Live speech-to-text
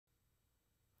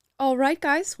All right,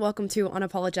 guys, welcome to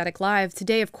Unapologetic Live.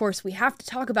 Today, of course, we have to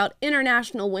talk about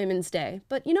International Women's Day.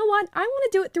 But you know what? I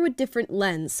want to do it through a different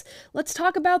lens. Let's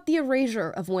talk about the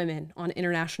erasure of women on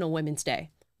International Women's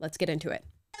Day. Let's get into it.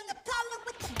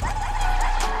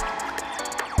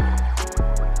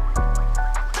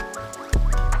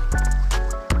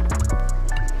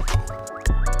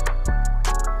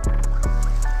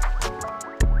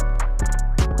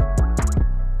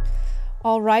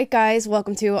 All right, guys,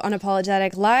 welcome to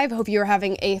Unapologetic Live. Hope you're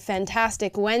having a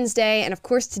fantastic Wednesday. And of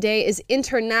course, today is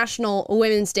International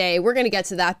Women's Day. We're going to get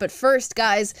to that. But first,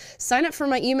 guys, sign up for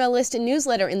my email list and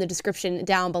newsletter in the description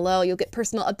down below. You'll get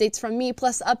personal updates from me,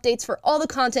 plus updates for all the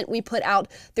content we put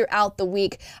out throughout the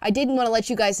week. I did want to let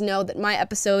you guys know that my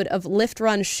episode of Lift,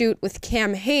 Run, Shoot with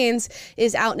Cam Haynes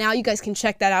is out now. You guys can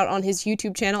check that out on his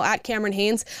YouTube channel at Cameron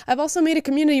Haynes. I've also made a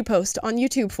community post on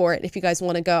YouTube for it if you guys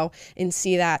want to go and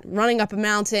see that. Running up a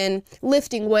mountain,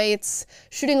 lifting weights,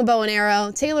 shooting a bow and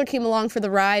arrow. Taylor came along for the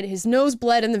ride. His nose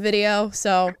bled in the video,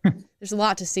 so there's a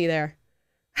lot to see there.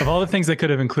 Of all the things they could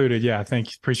have included, yeah, thank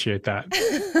you. Appreciate that.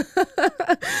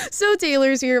 So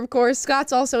Taylor's here, of course.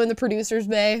 Scott's also in the producer's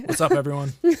bay. What's up,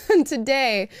 everyone?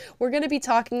 Today, we're going to be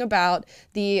talking about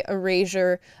the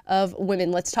erasure of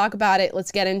women. Let's talk about it.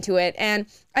 Let's get into it. And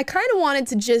I kind of wanted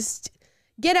to just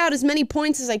get out as many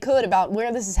points as I could about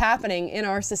where this is happening in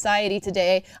our society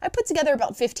today. I put together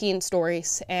about 15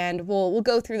 stories, and we'll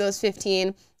go through those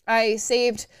 15. I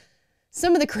saved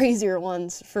some of the crazier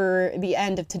ones for the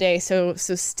end of today, so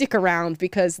stick around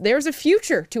because there's a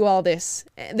future to all this.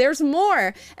 There's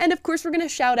more. And of course, we're going to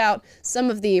shout out some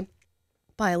of the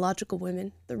biological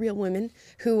women, the real women,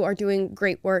 who are doing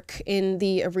great work in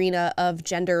the arena of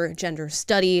gender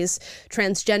studies,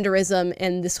 transgenderism,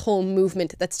 and this whole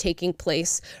movement that's taking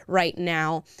place right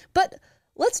now. But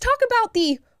let's talk about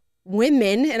the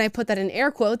women, and I put that in air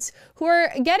quotes, who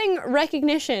are getting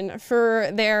recognition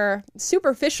for their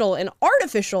superficial and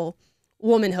artificial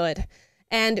womanhood.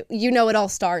 And you know it all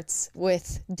starts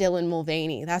with Dylan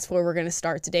Mulvaney. That's where we're going to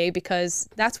start today because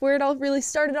that's where it all really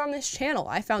started on this channel.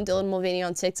 I found Dylan Mulvaney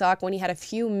on TikTok when he had a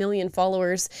few million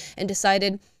followers and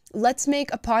decided, let's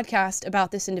make a podcast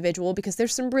about this individual because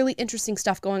there's some really interesting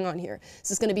stuff going on here.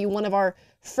 This is going to be one of our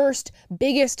first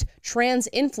biggest trans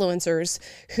influencers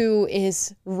who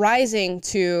is rising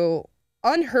to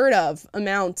unheard of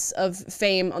amounts of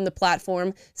fame on the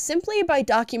platform simply by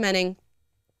documenting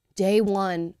day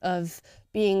one of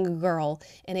being a girl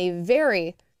in a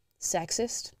very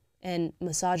sexist and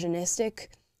misogynistic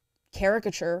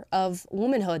caricature of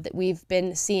womanhood that we've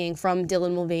been seeing from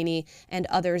Dylan Mulvaney and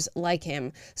others like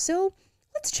him. So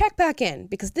let's check back in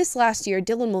because this last year,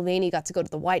 Dylan Mulvaney got to go to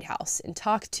the White House and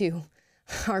talk to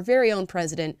our very own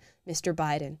president, Mr.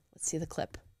 Biden. Let's see the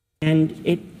clip. And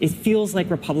it feels like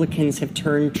Republicans have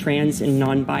turned trans and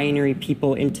non-binary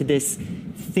people into this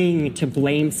thing to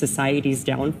blame society's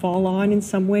downfall on in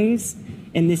some ways.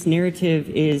 And this narrative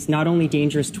is not only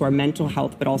dangerous to our mental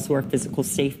health, but also our physical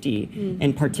safety.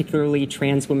 And particularly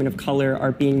trans women of color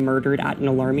are being murdered at an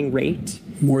alarming rate.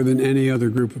 More than any other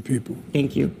group of people.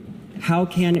 Thank you. How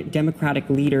can Democratic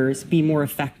leaders be more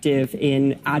effective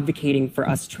in advocating for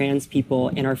us trans people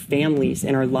and our families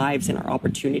and our lives and our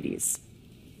opportunities?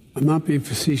 I'm not being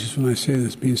facetious when I say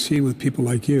this, being seen with people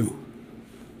like you.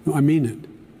 No, I mean it.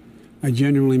 I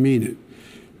genuinely mean it.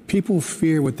 People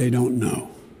fear what they don't know.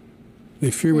 They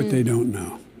fear what they don't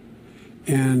know.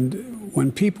 And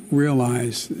when people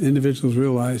realize, individuals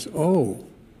realize, oh,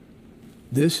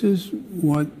 this is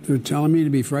what they're telling me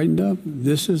to be frightened of?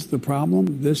 This is the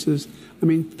problem? This is, I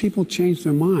mean, people change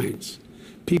their minds.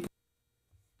 People.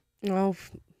 Oh,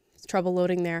 it's trouble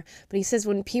loading there. But he says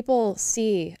when people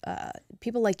see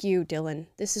people like you, Dylan,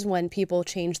 this is when people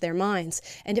change their minds.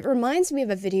 And it reminds me of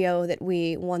a video that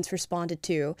we once responded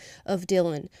to of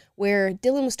Dylan, where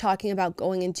Dylan was talking about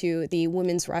going into the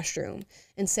women's restroom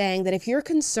and saying that if you're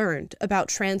concerned about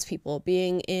trans people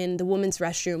being in the women's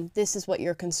restroom, this is what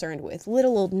you're concerned with.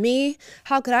 Little old me,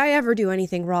 how could I ever do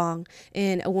anything wrong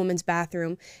in a woman's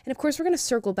bathroom? And of course, we're going to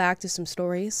circle back to some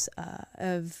stories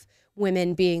of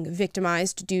women being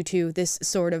victimized due to this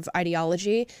sort of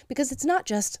ideology, because it's not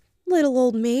just little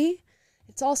old me.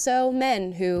 It's also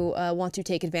men who want to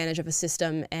take advantage of a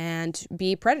system and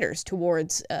be predators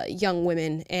towards young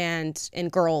women and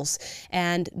girls,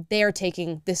 and they're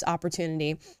taking this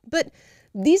opportunity. But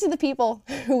these are the people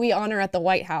who we honor at the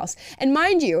White House. And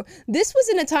mind you, this was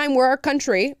in a time where our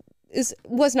country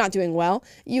was not doing well.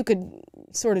 You could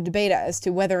sort of debate as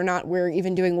to whether or not we're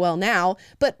even doing well now,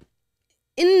 but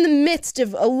in the midst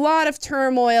of a lot of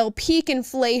turmoil, peak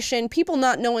inflation, people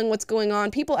not knowing what's going on,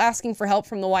 people asking for help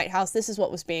from the White House, this is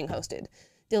what was being hosted.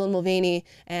 Dylan Mulvaney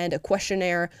and a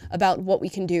questionnaire about what we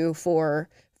can do for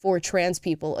trans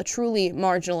people, a truly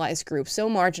marginalized group, so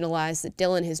marginalized that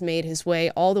Dylan has made his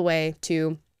way all the way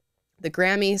to the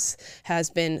Grammys, has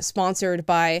been sponsored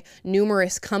by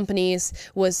numerous companies,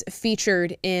 was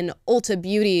featured in Ulta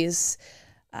Beauty's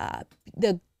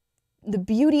the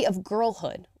Beauty of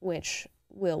Girlhood, which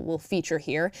we'll feature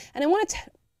here. And I want to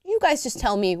you guys just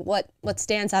tell me what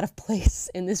stands out of place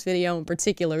in this video in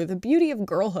particular, the beauty of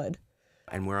girlhood.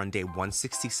 And we're on day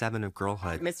 167 of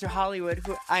girlhood. Mr. Hollywood,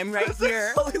 I'm right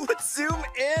here. Hollywood, zoom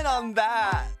in on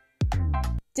that.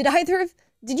 Did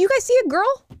you guys see a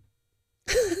girl?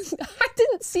 I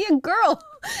didn't see a girl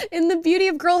in the Beauty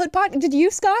of Girlhood podcast. Did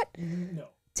you, Scott? No.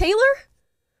 Taylor?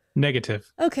 Negative.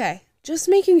 Okay, just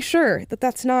making sure that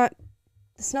it's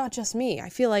not just me. I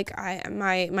feel like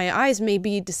my eyes may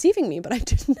be deceiving me, but I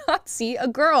did not see a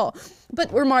girl.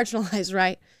 But we're marginalized,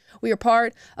 right? We are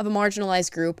part of a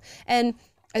marginalized group. And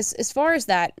as far as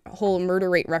that whole murder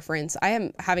rate reference, I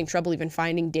am having trouble even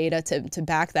finding data to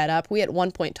back that up. We at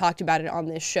one point talked about it on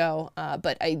this show,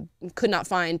 but I could not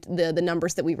find the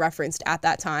numbers that we referenced at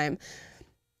that time.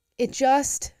 It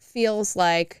just feels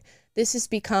like this has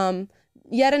become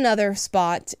yet another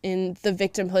spot in the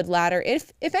victimhood ladder.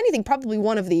 If anything, probably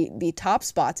one of the top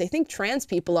spots. I think trans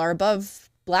people are above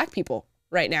Black people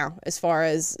right now as far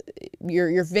as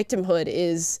your victimhood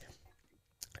is,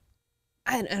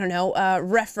 I don't know,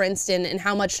 referenced in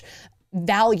how much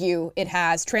value it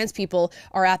has. Trans people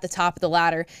are at the top of the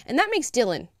ladder, and that makes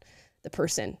Dylan the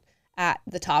person at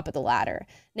the top of the ladder.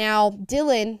 Now,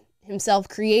 Dylan himself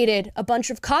created a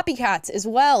bunch of copycats as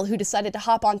well who decided to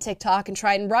hop on TikTok and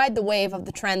try and ride the wave of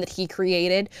the trend that he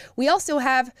created. We also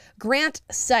have Grant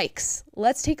Sykes.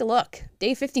 Let's take a look.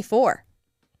 Day 54.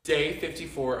 Day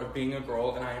 54 of being a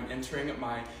girl, and I am entering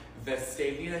my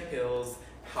Vestavia Hills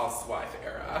housewife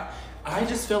era. I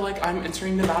just feel like I'm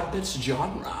entering the bad bitch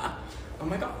genre. Oh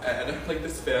my god, like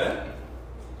this fit.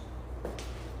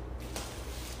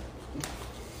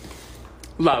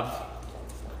 Love.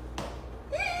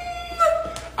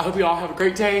 I hope you all have a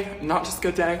great day, not just a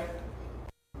good day.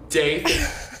 Day.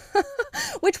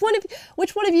 Which one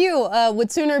of you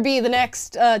would sooner be the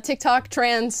next TikTok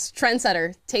trans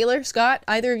trendsetter? Taylor, Scott,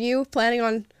 either of you planning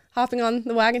on hopping on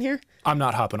the wagon here? I'm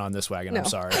not hopping on this wagon. No. I'm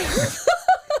sorry.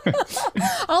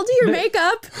 I'll do your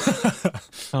makeup.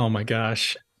 Oh my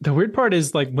gosh. The weird part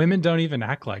is, like, women don't even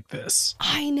act like this.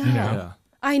 I know. You know? Yeah.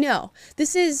 I know.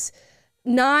 This is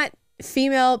not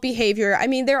female behavior. I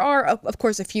mean, there are, of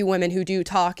course, a few women who do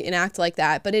talk and act like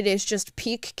that, but it is just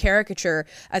peak caricature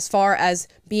as far as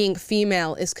being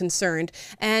female is concerned.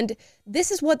 And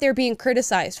this is what they're being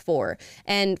criticized for.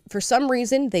 And for some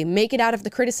reason, they make it out of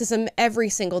the criticism every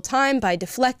single time by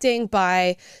deflecting,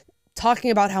 by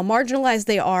talking about how marginalized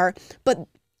they are. But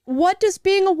what does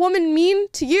being a woman mean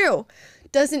to you?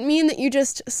 Doesn't mean that you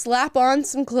just slap on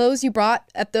some clothes you bought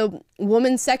at the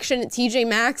women's section at TJ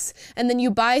Maxx, and then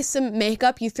you buy some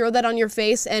makeup, you throw that on your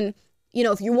face, and, you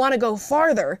know, if you want to go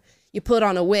farther, you put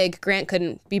on a wig. Grant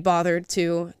couldn't be bothered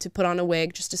to put on a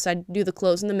wig, just decided to do the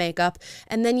clothes and the makeup,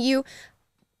 and then you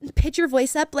pitch your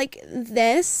voice up like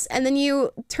this, and then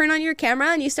you turn on your camera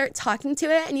and you start talking to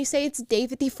it, and you say it's day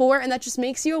 54, and that just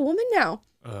makes you a woman now.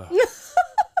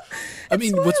 I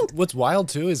mean, what's wild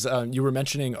too is you were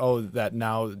mentioning, that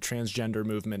now the transgender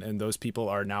movement and those people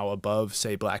are now above,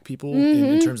 say, Black people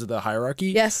in terms of the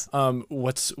hierarchy. Yes.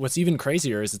 What's even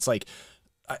crazier is it's like,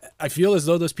 I feel as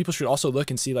though those people should also look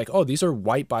and see, like, oh, these are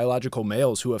white biological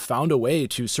males who have found a way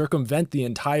to circumvent the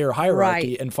entire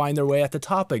hierarchy and find their way at the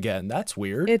top again. That's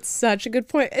weird. It's such a good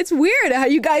point. It's weird how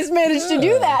you guys managed to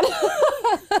do that.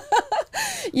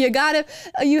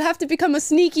 You have to become a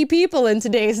sneaky people in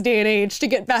today's day and age to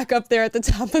get back up there at the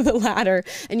top of the ladder.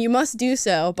 And you must do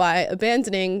so by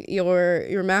abandoning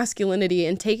your masculinity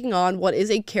and taking on what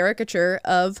is a caricature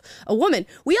of a woman.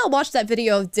 We all watched that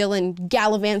video of Dylan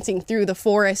gallivanting through the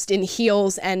forest in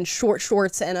heels and short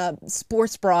shorts and a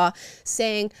sports bra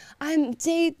saying, I'm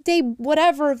day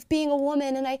whatever of being a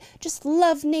woman, and I just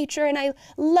love nature and I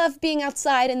love being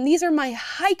outside, and these are my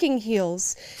hiking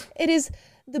heels. It is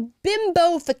the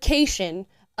bimboification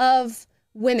of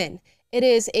women. It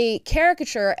is a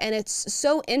caricature, and it's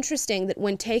so interesting that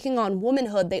when taking on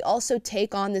womanhood, they also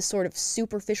take on this sort of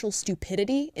superficial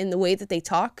stupidity in the way that they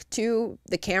talk to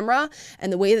the camera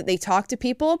and the way that they talk to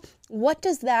people. What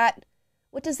does that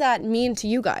mean to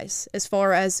you guys as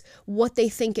far as what they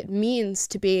think it means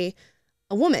to be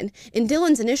a woman? In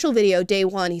Dylan's initial video, day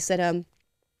one, he said,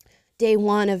 day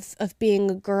one of being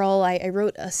a girl, I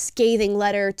wrote a scathing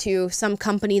letter to some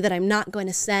company that I'm not going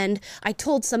to send. I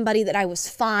told somebody that I was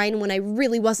fine when I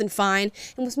really wasn't fine,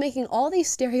 and was making all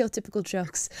these stereotypical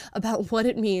jokes about what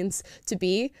it means to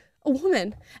be a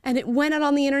woman. And it went out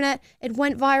on the internet, it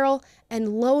went viral, and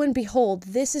lo and behold,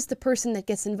 this is the person that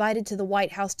gets invited to the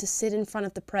White House to sit in front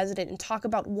of the president and talk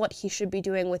about what he should be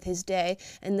doing with his day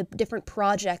and the different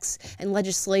projects and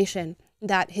legislation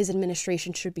that his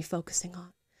administration should be focusing on.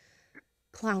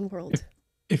 Clown world.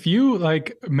 If you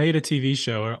like made a TV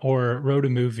show or wrote a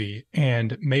movie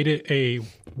and made it a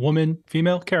woman,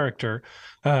 female character,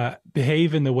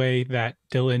 behave in the way that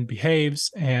Dylan behaves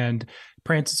and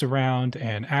prances around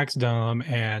and acts dumb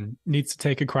and needs to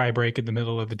take a cry break in the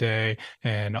middle of the day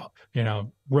and, you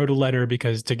know, wrote a letter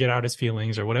because to get out his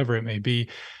feelings or whatever it may be,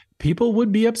 people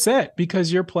would be upset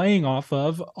because you're playing off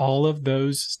of all of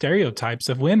those stereotypes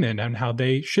of women and how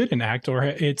they shouldn't act, or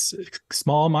it's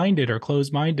small-minded or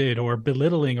closed-minded or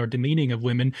belittling or demeaning of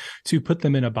women to put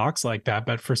them in a box like that.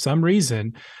 But for some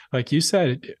reason, like you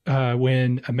said,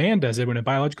 when a man does it, when a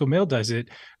biological male does it,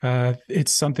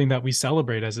 it's something that we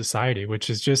celebrate as a society, which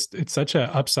is just, it's such an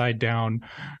upside down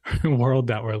world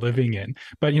that we're living in.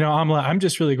 But, you know, I'm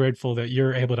just really grateful that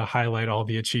you're able to highlight all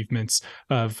the achievements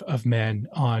of men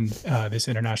on this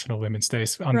International Women's Day.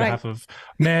 On behalf of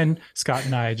men, Scott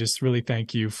and I just really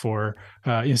thank you for,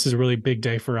 this is a really big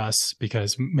day for us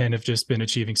because men have just been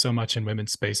achieving so much in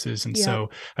women's spaces. And so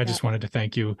I just wanted to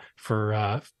thank you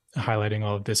for highlighting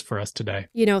all of this for us today.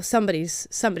 You know, somebody's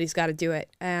got to do it.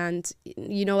 And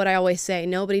you know what I always say,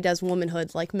 nobody does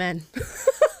womanhood like men.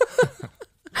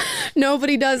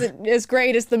 Nobody does it as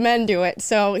great as the men do it.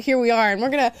 So here we are, and we're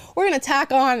gonna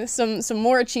tack on some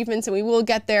more achievements, and we will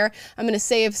get there. I'm gonna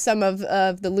save some of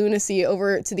the lunacy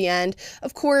over to the end.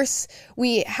 Of course,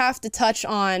 we have to touch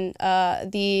on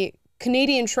the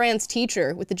Canadian trans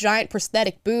teacher with the giant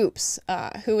prosthetic boobs,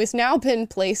 who has now been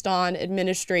placed on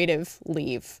administrative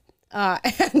leave.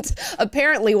 And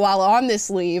apparently while on this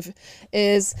leave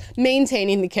is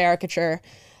maintaining the caricature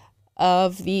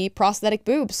of the prosthetic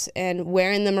boobs and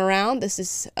wearing them around. This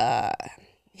is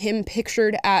him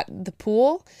pictured at the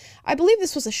pool. I believe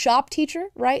this was a shop teacher,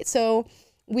 right? So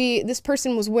this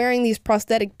person was wearing these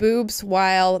prosthetic boobs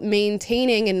while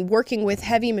maintaining and working with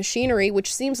heavy machinery,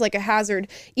 which seems like a hazard,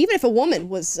 even if a woman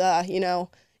was, you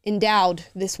know, endowed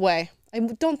this way. I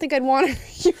don't think I'd want her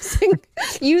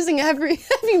using heavy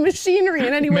machinery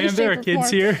in any way, shape, there are or kids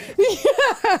form. here.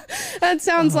 Yeah, that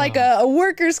sounds like a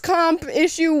workers' comp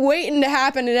issue waiting to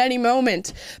happen at any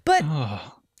moment. But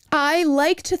I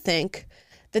like to think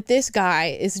that this guy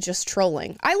is just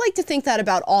trolling. I like to think that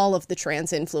about all of the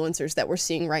trans influencers that we're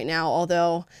seeing right now,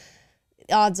 although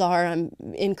odds are I'm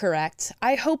incorrect.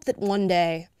 I hope that one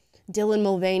day Dylan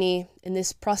Mulvaney and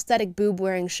this prosthetic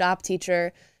boob-wearing shop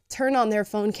teacher turn on their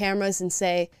phone cameras and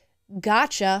say,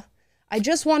 "Gotcha. I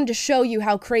just wanted to show you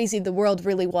how crazy the world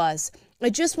really was. I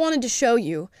just wanted to show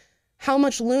you how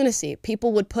much lunacy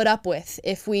people would put up with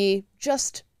if we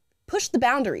just pushed the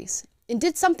boundaries and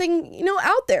did something, you know,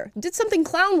 out there, did something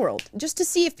clown world, just to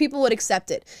see if people would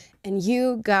accept it." And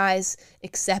you guys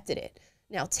accepted it.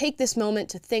 Now take this moment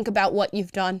to think about what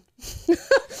you've done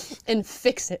and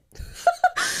fix it.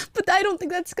 But I don't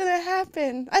think that's gonna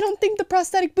happen. I don't think the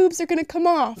prosthetic boobs are gonna come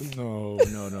off. No.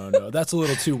 That's a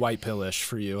little too white pillish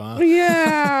for you, huh?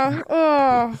 Yeah.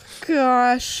 Oh,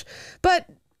 gosh. But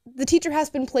the teacher has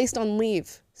been placed on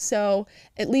leave. So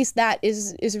at least that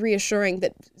is reassuring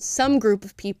that some group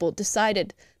of people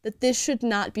decided that this should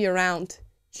not be around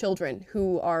children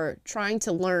who are trying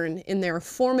to learn in their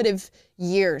formative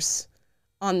years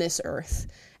on this earth.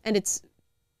 And it's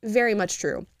very much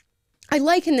true. I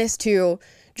liken this to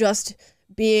just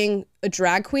being a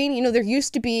drag queen. You know, there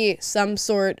used to be some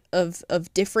sort of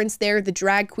difference there. The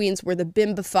drag queens were the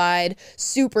bimbified,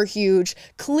 super huge,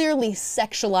 clearly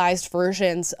sexualized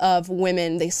versions of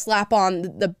women. They slap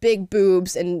on the big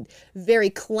boobs and very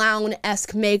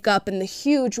clown-esque makeup and the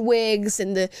huge wigs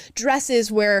and the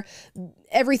dresses where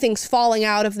everything's falling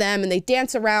out of them, and they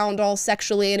dance around all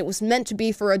sexually, and it was meant to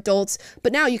be for adults.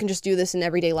 But now you can just do this in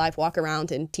everyday life, walk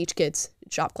around and teach kids in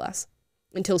shop class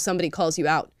until somebody calls you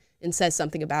out and says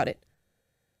something about it.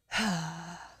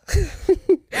 On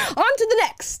to the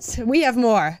next. We have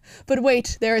more. But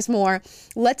wait, there is more.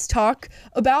 Let's talk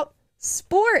about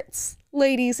sports,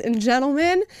 ladies and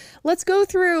gentlemen. Let's go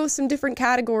through some different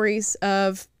categories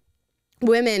of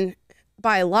women,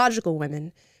 biological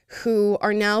women, who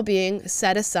are now being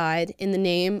set aside in the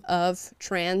name of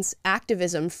trans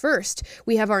activism. First,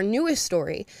 we have our newest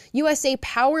story, USA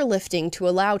Powerlifting to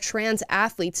allow trans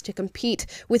athletes to compete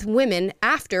with women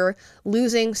after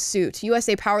losing suit.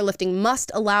 USA Powerlifting must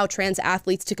allow trans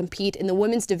athletes to compete in the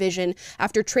women's division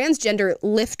after transgender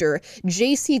lifter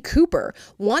JC Cooper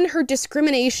won her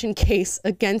discrimination case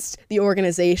against the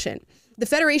organization. The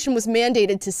federation was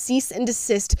mandated to cease and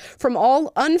desist from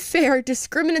all unfair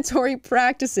discriminatory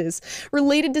practices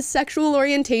related to sexual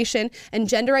orientation and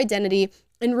gender identity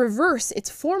and reverse its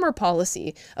former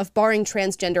policy of barring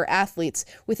transgender athletes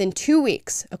within 2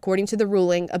 weeks, according to the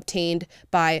ruling obtained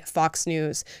by Fox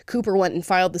News. Cooper went and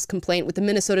filed this complaint with the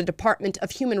Minnesota Department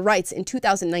of Human Rights in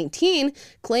 2019,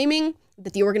 claiming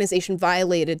that the organization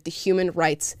violated the Human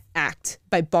Rights Act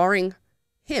by barring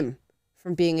him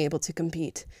from being able to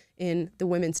compete in the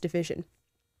women's division.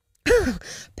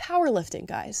 Powerlifting,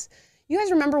 guys. You guys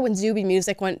remember when Zuby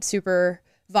Music went super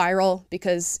viral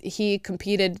because he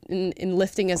competed in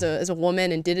lifting as a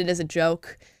woman and did it as a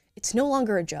joke? It's no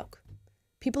longer a joke.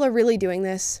 People are really doing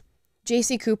this.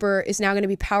 JC Cooper is now going to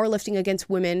be powerlifting against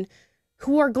women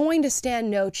who are going to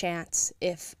stand no chance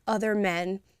if other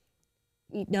men,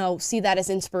 see that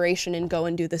as inspiration and go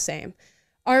and do the same.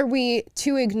 Are we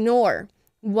to ignore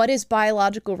what is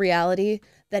biological reality,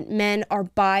 that men are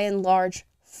by and large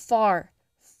far,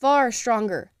 far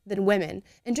stronger than women,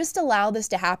 and just allow this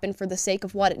to happen for the sake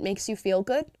of what? It makes you feel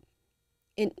good?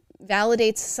 It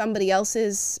validates somebody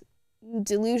else's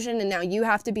delusion, and now you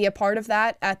have to be a part of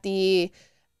that at the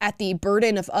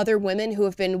burden of other women who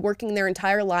have been working their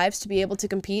entire lives to be able to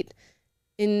compete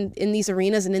in these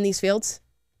arenas and in these fields?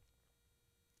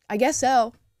 I guess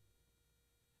so.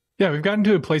 Yeah, we've gotten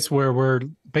to a place where we're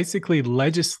basically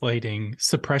legislating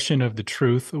suppression of the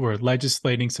truth. We're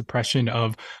legislating suppression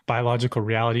of biological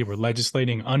reality. We're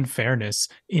legislating unfairness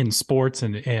in sports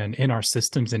and in our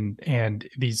systems and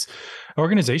these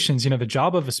organizations. The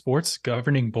job of a sports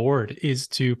governing board is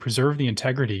to preserve the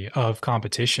integrity of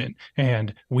competition.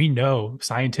 And we know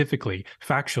scientifically,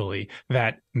 factually,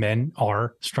 that men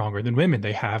are stronger than women.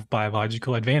 They have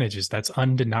biological advantages. That's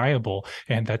undeniable.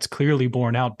 And that's clearly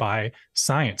borne out by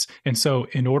science. And so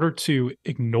in order to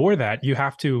ignore that, you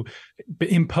have to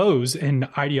impose an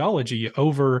ideology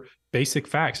over basic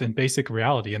facts and basic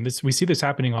reality. And we see this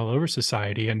happening all over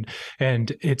society. And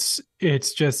it's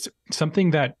just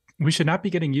something that we should not be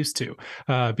getting used to,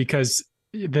 because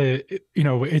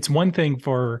it's one thing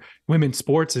for women's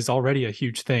sports is already a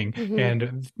huge thing. Mm-hmm.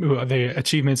 And the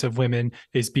achievements of women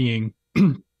is being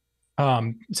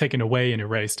taken away and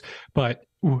erased. But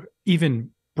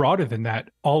even broader than that,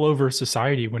 all over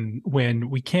society, when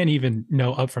we can't even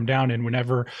know up from down, and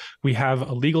whenever we have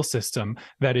a legal system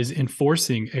that is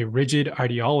enforcing a rigid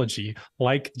ideology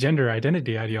like gender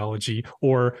identity ideology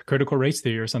or critical race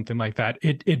theory or something like that,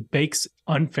 it bakes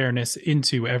unfairness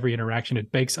into every interaction.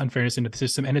 It bakes unfairness into the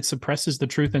system, and it suppresses the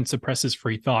truth and suppresses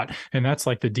free thought. And that's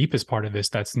like the deepest part of this.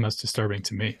 That's the most disturbing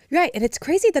to me. Right. And it's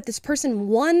crazy that this person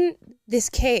won this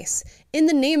case in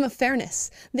the name of fairness.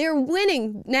 They're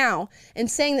winning now and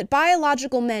saying that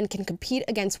biological men can compete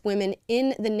against women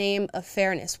in the name of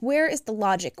fairness. Where is the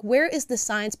logic? Where is the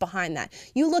science behind that?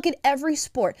 You look at every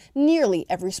sport, nearly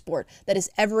every sport that has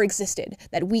ever existed,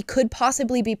 that we could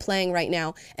possibly be playing right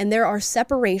now, and there are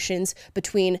separations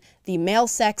between the male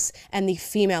sex and the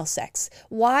female sex.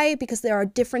 Why? Because there are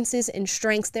differences in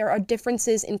strengths, there are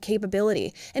differences in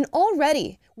capability. And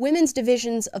already, women's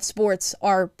divisions of sports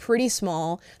are pretty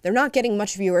small. They're not getting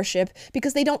much viewership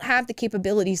because they don't have the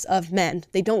capabilities of men.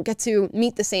 They don't get to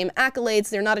meet the same accolades.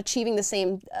 They're not achieving the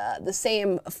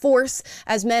same force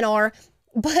as men are.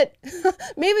 But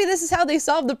maybe this is how they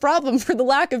solve the problem for the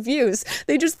lack of views.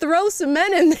 They just throw some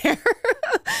men in there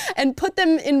and put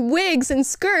them in wigs and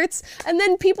skirts, and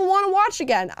then people want to watch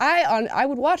again. I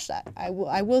would watch that.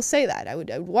 I will say that. I would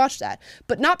watch that.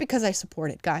 But not because I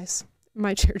support it, guys.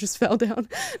 My chair just fell down.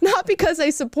 Not because I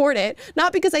support it.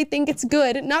 Not because I think it's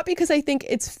good. Not because I think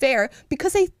it's fair.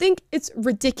 Because I think it's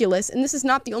ridiculous. And this is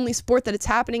not the only sport that it's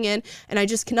happening in. And I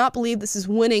just cannot believe this is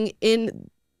winning in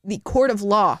the court of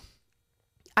law.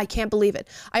 I can't believe it.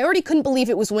 I already couldn't believe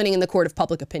it was winning in the court of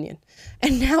public opinion.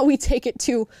 And now we take it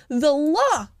to the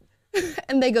law.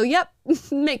 And they go, yep,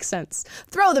 makes sense.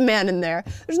 Throw the man in there.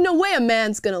 There's no way a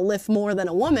man's going to lift more than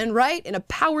a woman, right? In a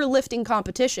powerlifting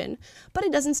competition. But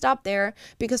it doesn't stop there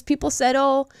because people said,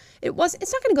 oh, it's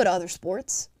not going to go to other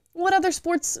sports. What other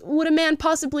sports would a man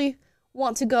possibly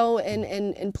want to go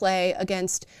and play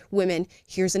against women?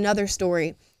 Here's another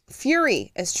story.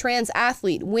 Fury, as trans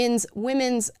athlete, wins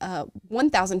women's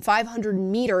 1,500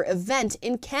 meter event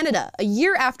in Canada, a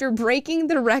year after breaking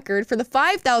the record for the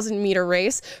 5,000 meter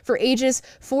race for ages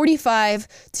 45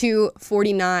 to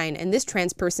 49. And this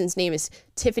trans person's name is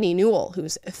Tiffany Newell,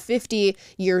 who's 50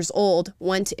 years old,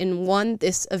 went and won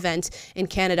this event in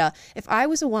Canada. If I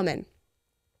was a woman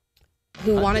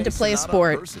who wanted to play a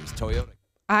sport,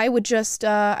 I would just,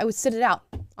 I would sit it out,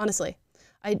 honestly.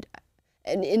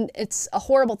 And it's a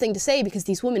horrible thing to say because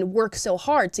these women work so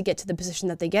hard to get to the position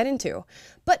that they get into.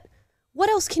 But what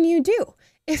else can you do?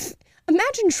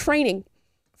 Imagine training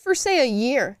for, say, a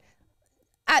year,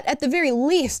 at the very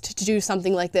least, to do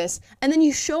something like this, and then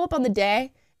you show up on the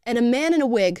day and a man in a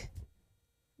wig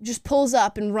just pulls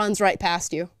up and runs right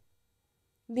past you.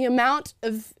 The amount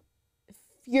of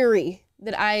fury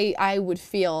that I would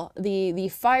feel, the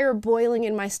fire boiling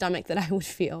in my stomach that I would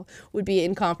feel would be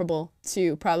incomparable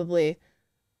to probably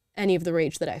any of the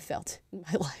rage that I felt in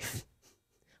my life.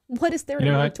 What is there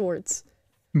to work towards?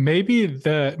 Maybe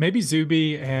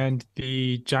Zuby and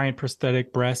the giant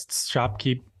prosthetic breasts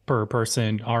shopkeeper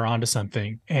person are onto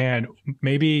something, and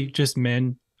maybe just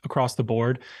men across the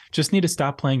board just need to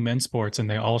stop playing men's sports and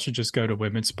they all should just go to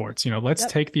women's sports. Let's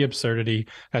take the absurdity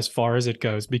as far as it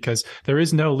goes, because there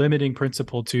is no limiting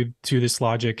principle to this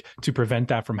logic to prevent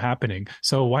that from happening.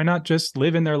 So why not just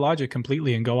live in their logic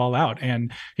completely and go all out?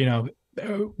 And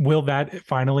will that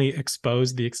finally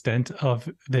expose the extent of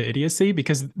the idiocy?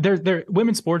 Because their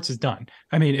women's sports is done.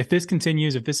 I mean, if this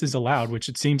continues, if this is allowed, which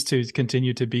it seems to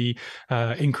continue to be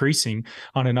increasing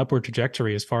on an upward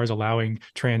trajectory as far as allowing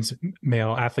trans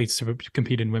male athletes to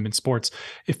compete in women's sports,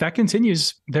 if that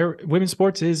continues, their women's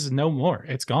sports is no more.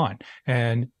 It's gone.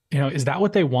 And is that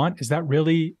what they want? Is that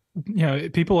really?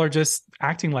 People are just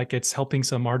acting like it's helping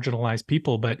some marginalized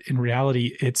people, but in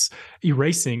reality, it's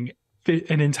erasing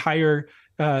an entire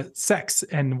sex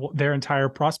and their entire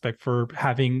prospect for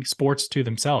having sports to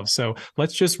themselves. So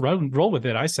let's just roll with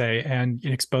it, I say, and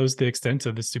expose the extent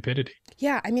of the stupidity.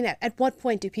 Yeah, I mean, at what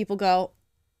point do people go,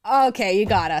 okay, you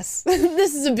got us.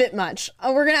 This is a bit much.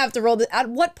 We're going to have to roll this.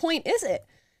 At what point is it?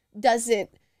 Is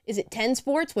it 10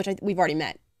 sports, which we've already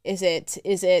met? Is it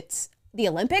the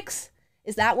Olympics?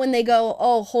 Is that when they go,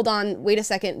 oh, hold on, wait a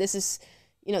second, this is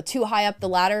too high up the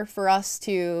ladder for us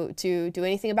to do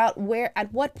anything about?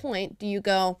 At what point do you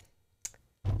go,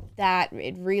 that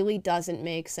it really doesn't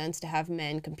make sense to have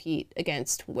men compete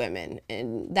against women?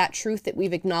 And that truth that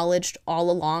we've acknowledged all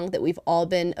along, that we've all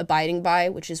been abiding by,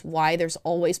 which is why there's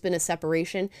always been a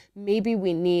separation, maybe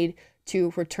we need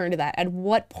to return to that. At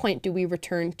what point do we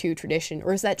return to tradition,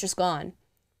 or is that just gone?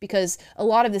 Because a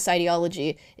lot of this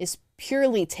ideology is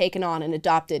purely taken on and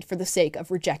adopted for the sake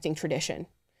of rejecting tradition,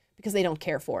 because they don't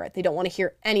care for it. They don't want to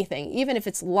hear anything, even if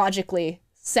it's logically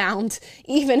sound,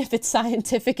 even if it's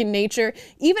scientific in nature,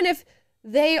 even if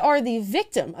they are the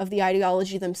victim of the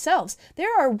ideology themselves.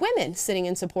 There are women sitting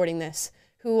and supporting this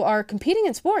who are competing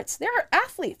in sports. There are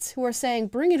athletes who are saying,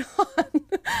 bring it on.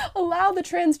 Allow the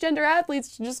transgender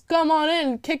athletes to just come on in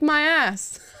and kick my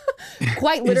ass.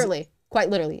 Quite literally.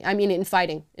 I mean, in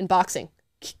fighting, in boxing.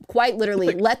 Quite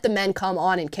literally, let the men come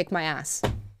on and kick my ass.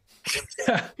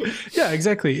 Yeah,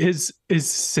 exactly. Is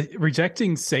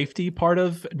rejecting safety part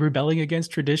of rebelling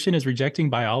against tradition? Is rejecting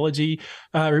biology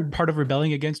part of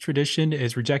rebelling against tradition?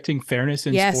 Is rejecting fairness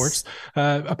in sports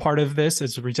a part of this?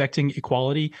 Is rejecting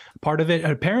equality part of it?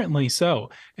 Apparently so.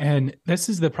 And this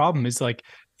is the problem, is like,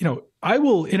 I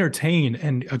will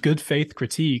entertain a good faith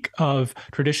critique of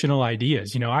traditional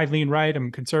ideas. I lean right,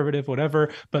 I'm conservative,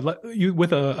 whatever. But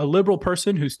with a liberal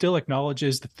person who still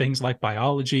acknowledges the things like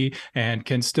biology and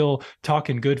can still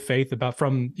talk in good faith about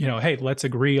hey, let's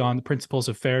agree on the principles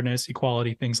of fairness,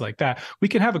 equality, things like that. We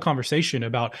can have a conversation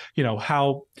about,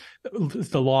 how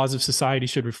the laws of society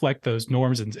should reflect those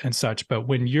norms and such. But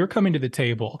when you're coming to the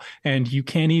table and you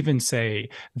can't even say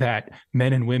that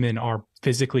men and women are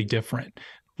physically different,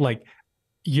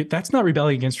 that's not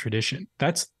rebelling against tradition.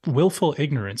 That's willful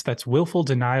ignorance. That's willful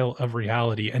denial of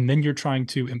reality. And then you're trying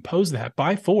to impose that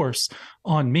by force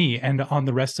on me and on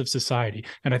the rest of society.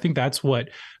 And I think that's what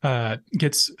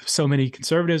gets so many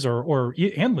conservatives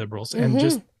and liberals and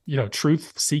just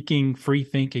truth-seeking,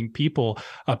 free-thinking people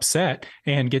upset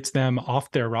and gets them off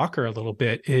their rocker a little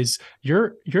bit, is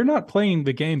you're not playing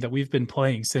the game that we've been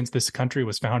playing since this country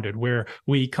was founded, where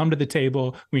we come to the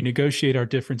table, we negotiate our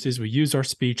differences, we use our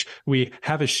speech, we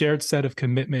have a shared set of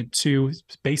commitment to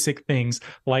basic things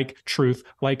like truth,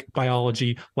 like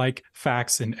biology, like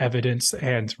facts and evidence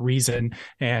and reason,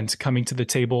 and coming to the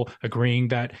table agreeing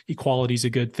that equality is a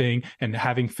good thing and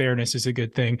having fairness is a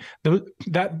good thing.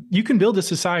 That you can build a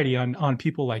society society on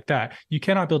people like that. You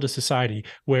cannot build a society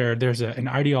where there's an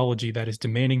ideology that is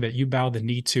demanding that you bow the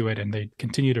knee to it, and they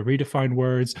continue to redefine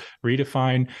words,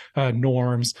 redefine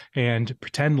norms, and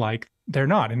pretend like they're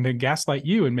not, and then gaslight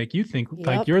you and make you think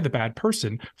like you're the bad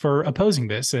person for opposing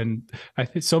this. And I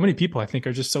think so many people, I think,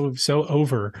 are just so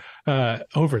over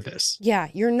this. Yeah,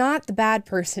 you're not the bad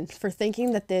person for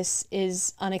thinking that this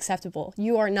is unacceptable.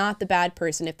 You are not the bad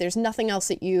person. If there's nothing else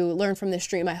that you learn from this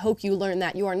stream, I hope you learn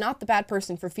that you are not the bad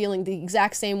person for feeling the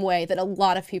exact same way that a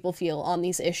lot of people feel on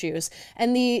these issues.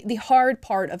 And the hard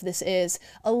part of this is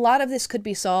a lot of this could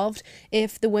be solved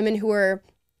if the women who are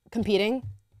competing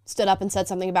stood up and said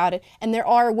something about it. And there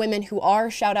are women who are,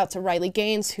 shout out to Riley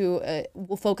Gaines, who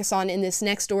we'll focus on in this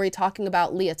next story, talking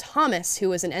about Lia Thomas,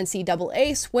 who is an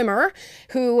NCAA swimmer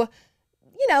who,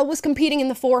 you know, was competing in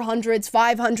the 400s,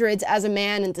 500s as a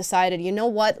man and decided, you know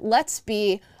what, let's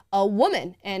be a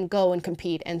woman and go and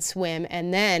compete and swim.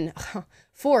 And then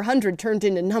 400 turned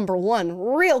into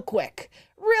 #1 real quick.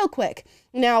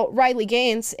 Now, Riley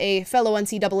Gaines, a fellow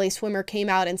NCAA swimmer, came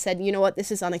out and said, you know what,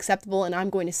 this is unacceptable and I'm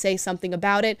going to say something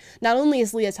about it. Not only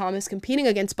is Lia Thomas competing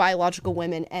against biological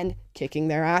women and kicking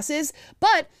their asses,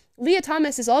 but Lia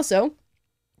Thomas has also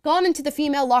gone into the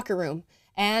female locker room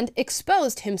and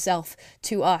exposed himself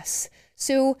to us.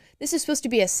 So this is supposed to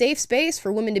be a safe space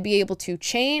for women to be able to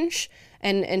change,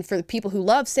 and for the people who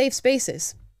love safe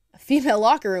spaces. A female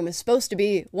locker room is supposed to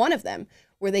be one of them,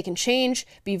 where they can change,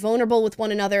 be vulnerable with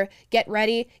one another, get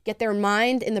ready, get their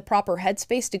mind in the proper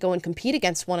headspace to go and compete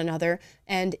against one another.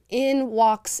 And in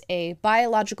walks a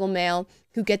biological male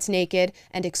who gets naked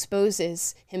and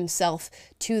exposes himself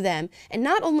to them. And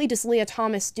not only does Lia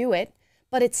Thomas do it,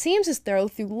 but it seems as though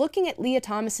through looking at Lia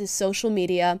Thomas's social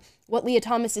media, what Lia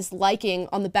Thomas is liking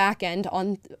on the back end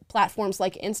on platforms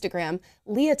like Instagram,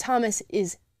 Lia Thomas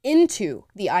is into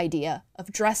the idea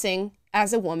of dressing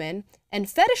as a woman and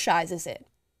fetishizes it,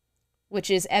 which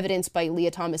is evidenced by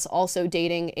Lia Thomas also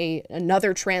dating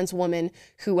another trans woman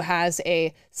who has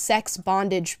a sex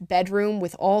bondage bedroom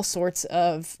with all sorts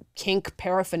of kink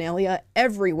paraphernalia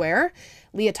everywhere.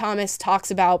 Lia Thomas talks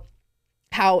about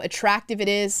how attractive it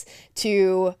is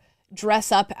to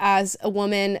dress up as a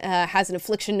woman, has an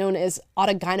affliction known as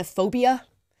autogynophobia,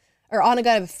 or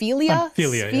autogynephilia?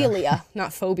 Philia, yeah.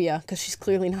 Not phobia, because she's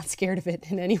clearly not scared of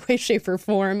it in any way, shape, or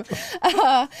form.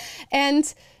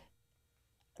 And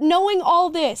knowing all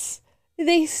this,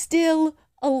 they still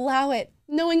allow it.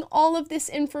 Knowing all of this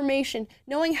information,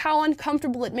 knowing how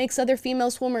uncomfortable it makes other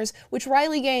female swimmers, which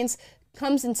Riley Gaines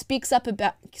comes and speaks up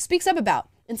about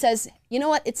and says, you know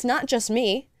what, it's not just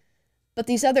me, but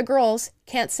these other girls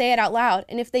can't say it out loud.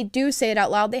 And if they do say it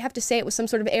out loud, they have to say it with some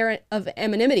sort of air of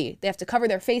anonymity. They have to cover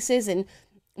their faces and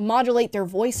modulate their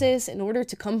voices in order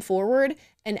to come forward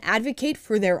and advocate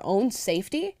for their own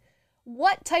safety.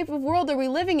 What type of world are we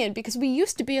living in? Because we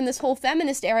used to be in this whole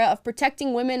feminist era of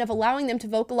protecting women, of allowing them to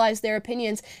vocalize their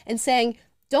opinions and saying,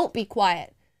 don't be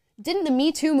quiet. Didn't the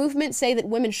Me Too movement say that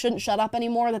women shouldn't shut up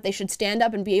anymore, that they should stand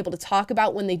up and be able to talk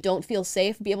about when they don't feel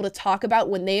safe, be able to talk about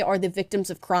when they are the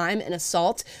victims of crime and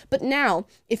assault? But now,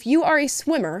 if you are a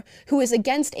swimmer who is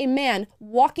against a man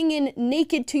walking in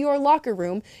naked to your locker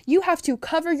room, you have to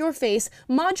cover your face,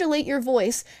 modulate your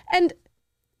voice, and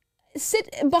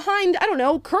sit behind, I don't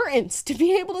know, curtains to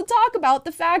be able to talk about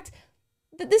the fact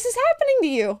that this is happening to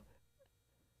you.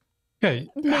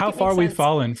 Yeah, how far we've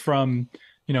fallen from,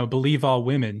 you know, believe all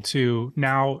women to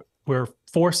now we're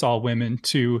force all women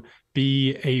to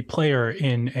be a player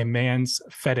in a man's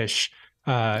fetish,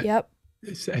 a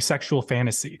sexual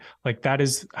fantasy. Like, that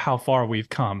is how far we've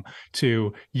come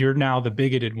to, you're now the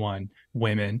bigoted one,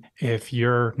 women, if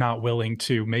you're not willing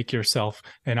to make yourself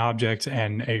an object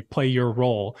and play your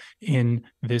role in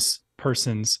this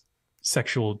person's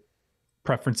sexual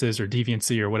preferences or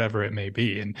deviancy or whatever it may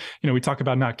be. And, you know, we talk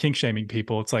about not kink shaming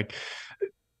people. It's like,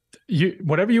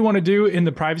 whatever you want to do in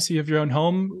the privacy of your own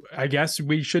home, I guess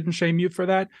we shouldn't shame you for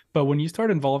that. But when you start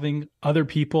involving other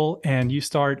people and you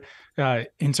start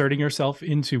inserting yourself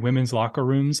into women's locker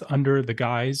rooms under the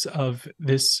guise of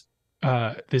this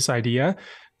idea,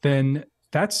 then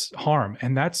that's harm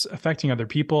and that's affecting other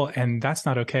people, and that's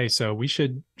not okay. So we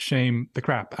should shame the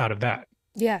crap out of that.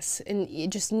 Yes, and it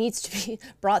just needs to be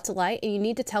brought to light, and you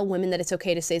need to tell women that it's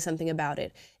okay to say something about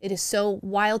it. It is so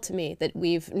wild to me that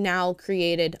we've now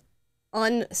created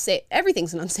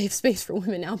everything's an unsafe space for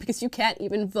women now, because you can't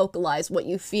even vocalize what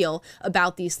you feel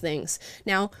about these things.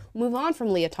 Now, move on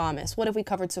from Lia Thomas. What have we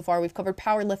covered so far? We've covered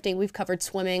powerlifting, we've covered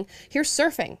swimming. Here's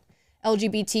surfing.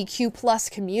 LGBTQ plus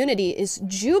community is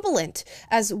jubilant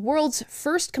as world's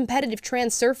first competitive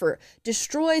trans surfer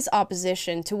destroys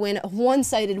opposition to win a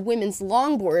one-sided women's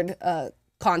longboard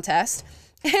contest.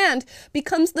 and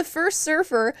becomes the first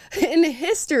surfer in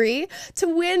history to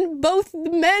win both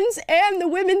the men's and the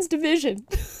women's division.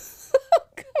 Oh,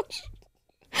 gosh.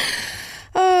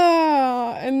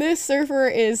 And this surfer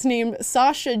is named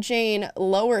Sasha Jane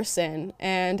Lowerson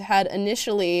and had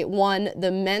initially won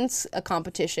the men's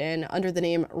competition under the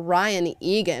name Ryan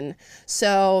Egan.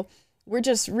 So we're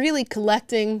just really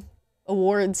collecting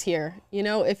awards here. You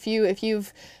know, if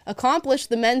you've accomplished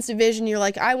the men's division, you're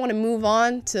like, I want to move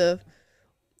on to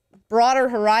broader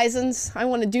horizons. I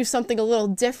want to do something a little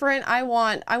different. I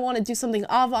want to do something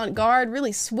avant-garde,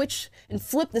 really switch and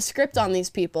flip the script on these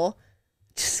people.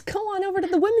 Just go on over to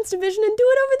the women's division and do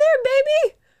it over there,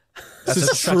 baby. That's This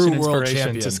a is such true an world inspiration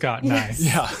champion. to Scott and I.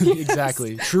 Yeah,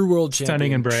 exactly. True world champion.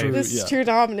 Stunning and brave. This is true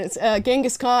dominance.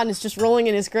 Genghis Khan is just rolling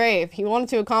in his grave. He wanted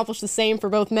to accomplish the same for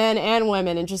both men and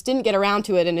women and just didn't get around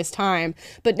to it in his time.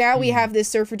 But now we have this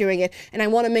surfer doing it, and I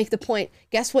want to make the point,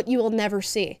 guess what you will never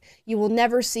see? You will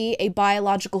never see a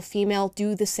biological female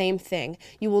do the same thing.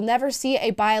 You will never see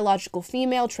a biological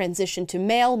female transition to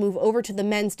male, move over to the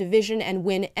men's division, and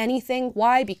win anything.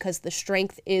 Why? Because the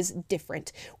strength is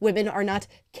different. Women are not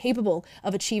capable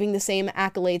of achieving the same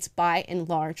accolades by and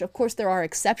large. Of course, there are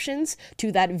exceptions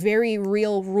to that very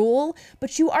real rule,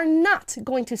 but you are not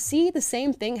going to see the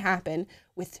same thing happen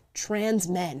with trans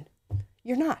men.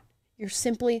 You're not. You're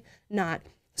simply not.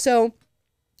 So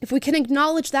if we can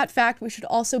acknowledge that fact, we should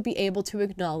also be able to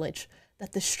acknowledge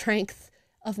that the strength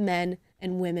of men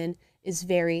and women is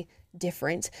very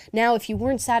different. Now, if you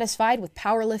weren't satisfied with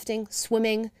powerlifting,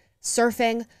 swimming,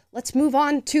 surfing, let's move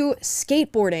on to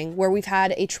skateboarding, where we've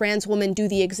had a trans woman do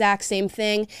the exact same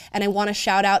thing. And I want to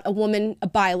shout out a woman, a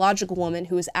biological woman,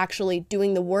 who is actually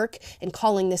doing the work and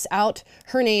calling this out.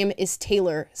 Her name is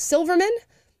Taylor Silverman.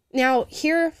 Now,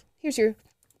 here's your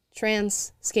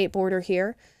trans skateboarder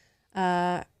here.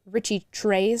 Richie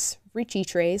Trays,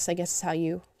 I guess is how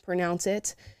you pronounce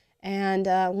it. And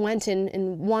went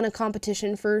and won a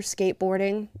competition for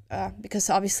skateboarding because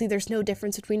obviously there's no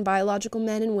difference between biological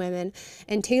men and women.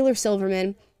 And Taylor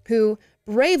Silverman, who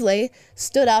bravely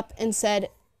stood up and said,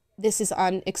 this is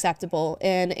unacceptable,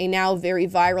 in a now very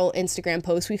viral Instagram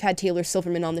post. We've had Taylor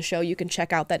Silverman on the show. You can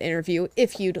check out that interview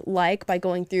if you'd like by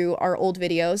going through our old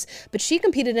videos. But she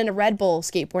competed in a Red Bull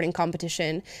skateboarding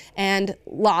competition and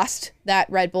lost that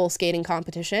Red Bull skating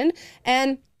competition.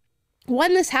 And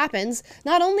when this happens,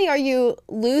 not only are you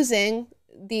losing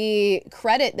the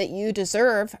credit that you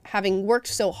deserve, having worked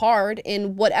so hard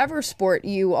in whatever sport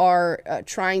you are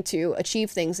trying to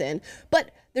achieve things in, but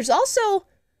there's also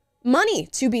money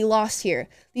to be lost here.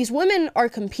 These women are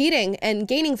competing and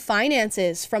gaining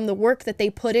finances from the work that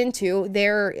they put into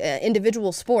their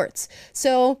individual sports.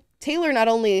 So Taylor not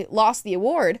only lost the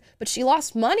award, but she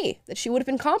lost money that she would have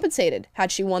been compensated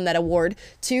had she won that award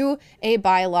to a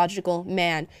biological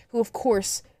man who, of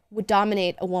course, would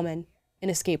dominate a woman in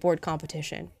a skateboard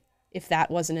competition. If that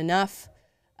wasn't enough,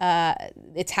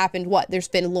 it's happened. There's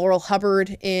been Laurel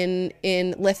Hubbard in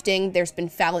lifting. There's been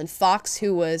Fallon Fox,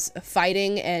 who was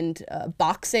fighting and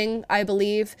boxing, I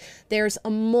believe. There's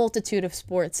a multitude of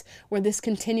sports where this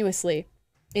continuously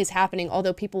is happening,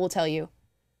 although people will tell you,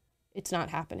 it's not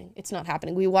happening. It's not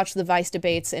happening. We watched the Vice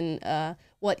debates, and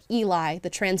what Eli, the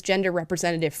transgender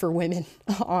representative for women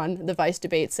on the Vice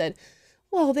debate, said,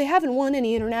 well, they haven't won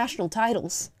any international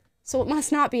titles, so it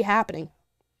must not be happening.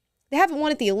 They haven't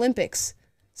won at the Olympics,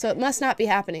 so it must not be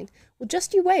happening. Well,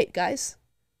 just you wait, guys,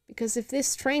 because if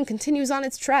this train continues on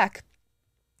its track,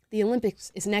 the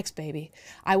Olympics is next, baby.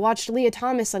 I watched Lia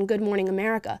Thomas on Good Morning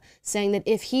America saying that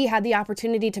if he had the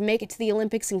opportunity to make it to the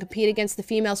Olympics and compete against the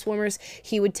female swimmers,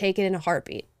 he would take it in a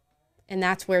heartbeat. And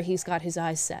that's where he's got his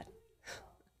eyes set.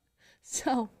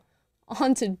 So,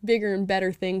 on to bigger and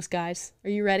better things, guys. Are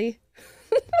you ready?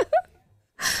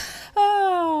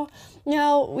 Oh,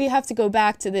 now we have to go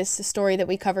back to this story that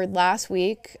we covered last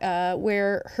week,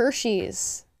 where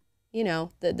Hershey's, you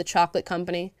know, the chocolate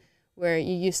company, where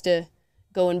you used to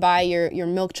go and buy your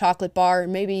milk chocolate bar.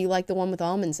 Maybe you like the one with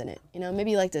almonds in it. You know,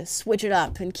 maybe you like to switch it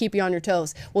up and keep you on your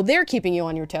toes. Well, they're keeping you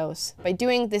on your toes by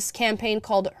doing this campaign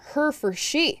called Her for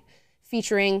She,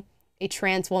 featuring a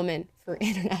trans woman for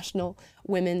International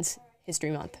Women's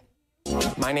History Month.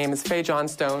 My name is Faye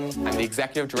Johnstone. I'm the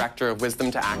executive director of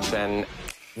Wisdom to Action.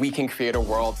 We can create a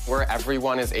world where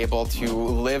everyone is able to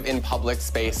live in public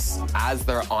space as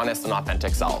their honest and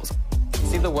authentic selves.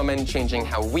 See the woman changing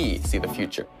how we see the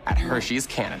future at Hershey's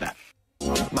Canada.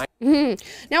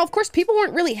 Now, of course, people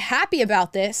weren't really happy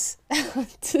about this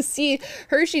to see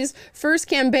Hershey's first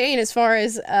campaign as far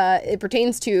as it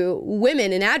pertains to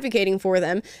women and advocating for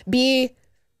them be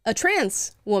a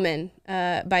trans woman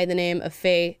by the name of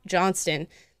Faye Johnston.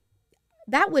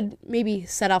 that would maybe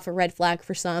set off a red flag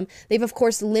for some. They've, of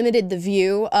course, limited the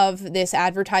view of this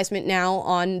advertisement now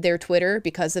on their Twitter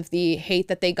because of the hate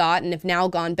that they got, and have now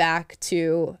gone back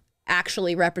to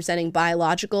actually representing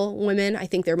biological women. I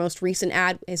think their most recent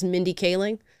ad is Mindy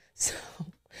Kaling.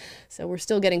 So we're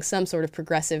still getting some sort of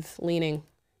progressive leaning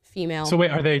female. So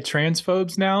wait, are they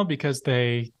transphobes now because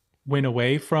they went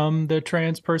away from the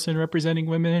trans person representing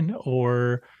women,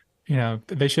 or, you know,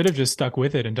 they should have just stuck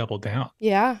with it and doubled down?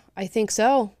 Yeah, I think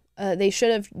so. They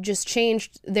should have just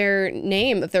changed their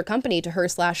name of their company to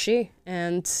her/she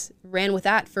and ran with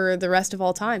that for the rest of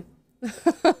all time.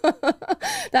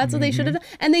 That's what they should have done.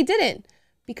 And they didn't,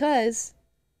 because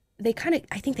they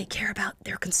I think they care about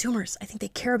their consumers. I think they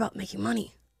care about making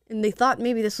money. And they thought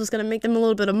maybe this was going to make them a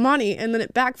little bit of money, and then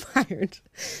it backfired.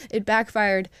 It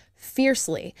backfired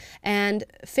fiercely. And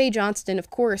Faye Johnston, of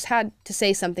course, had to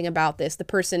say something about this. The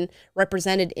person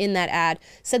represented in that ad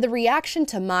said, "The reaction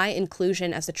to my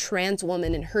inclusion as a trans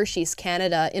woman in Hershey's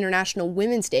Canada International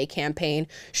Women's Day campaign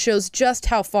shows just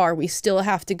how far we still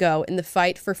have to go in the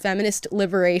fight for feminist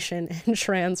liberation and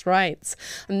trans rights.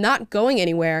 I'm not going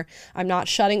anywhere. I'm not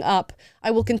shutting up.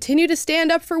 I will continue to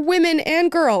stand up for women and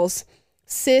girls,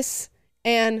 cis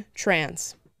and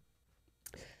trans."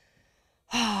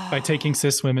 By taking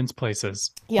cis women's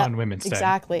places on Women's Day.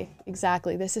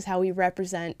 Exactly. This is how we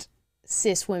represent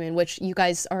cis women, which you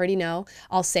guys already know.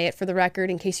 I'll say it for the record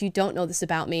in case you don't know this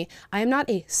about me. I am not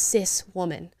a cis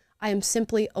woman. I am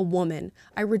simply a woman.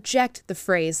 I reject the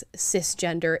phrase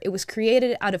cisgender. It was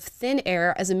created out of thin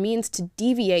air as a means to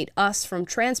deviate us from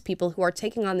trans people who are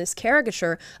taking on this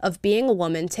caricature of being a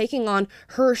woman, taking on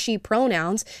her, she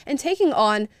pronouns, and taking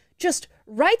on just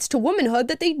rights to womanhood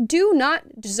that they do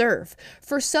not deserve.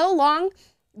 For so long,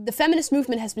 the feminist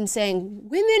movement has been saying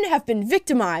women have been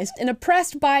victimized and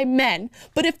oppressed by men.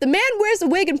 But if the man wears a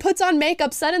wig and puts on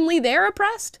makeup, suddenly they're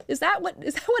oppressed? Is that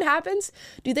what happens?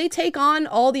 Do they take on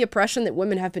all the oppression that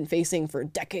women have been facing for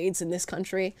decades in this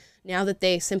country now that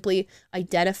they simply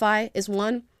identify as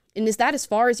one? And is that as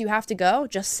far as you have to go?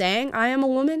 Just saying I am a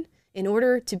woman in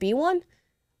order to be one?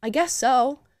 I guess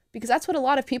so, because that's what a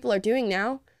lot of people are doing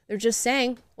now. They're just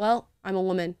saying, well, I'm a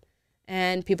woman.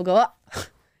 And people go, oh,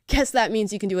 guess that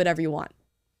means you can do whatever you want.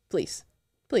 Please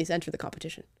enter the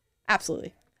competition.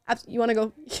 Absolutely. You want to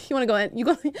go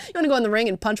in the ring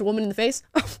and punch a woman in the face?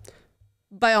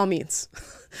 By all means.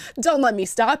 Don't let me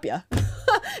stop you.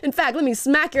 In fact, let me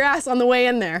smack your ass on the way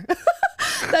in there.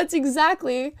 That's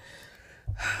exactly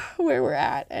where we're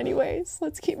at. Anyways,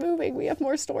 let's keep moving. We have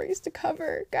more stories to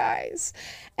cover, guys.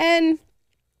 And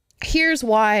here's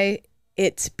why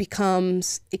it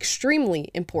becomes extremely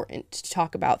important to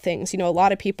talk about things. You know, a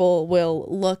lot of people will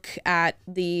look at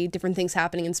the different things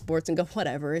happening in sports and go,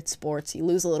 whatever, it's sports. You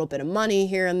lose a little bit of money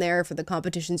here and there for the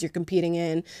competitions you're competing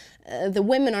in. The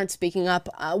women aren't speaking up.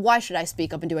 Why should I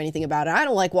speak up and do anything about it? I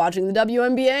don't like watching the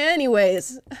WNBA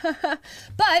anyways.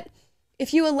 But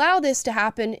if you allow this to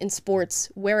happen in sports,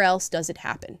 where else does it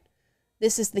happen?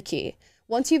 This is the key.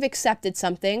 Once you've accepted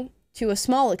something to a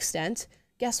small extent,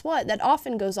 guess what? That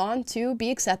often goes on to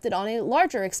be accepted on a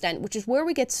larger extent, which is where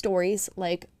we get stories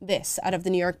like this out of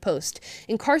the New York Post.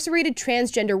 Incarcerated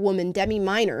transgender woman Demi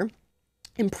Minor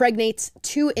impregnates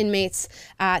 2 inmates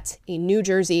at a New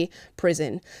Jersey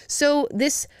prison. So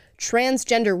this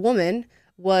transgender woman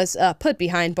was put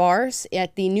behind bars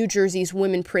at the New Jersey's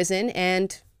women prison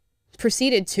and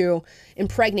proceeded to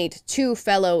impregnate 2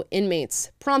 fellow inmates,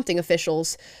 prompting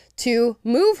officials to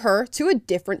move her to a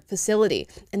different facility.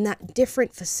 And that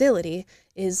different facility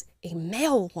is a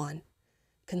male one,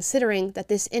 considering that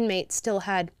this inmate still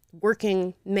had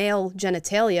working male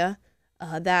genitalia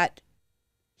that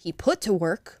he put to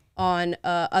work on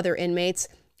other inmates,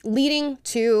 leading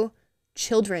to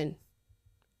children.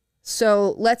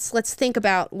 So let's think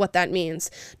about what that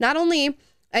means. Not only,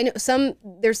 I know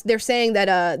they're saying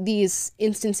that these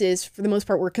instances for the most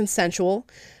part were consensual,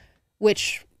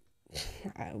 which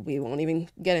we won't even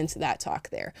get into that talk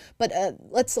there. But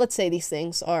let's say these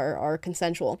things are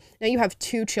consensual. Now you have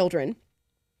 2 children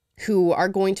who are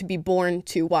going to be born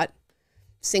to what?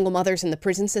 Single mothers in the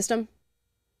prison system.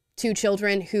 2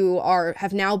 children who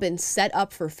have now been set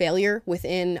up for failure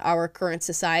within our current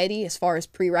society as far as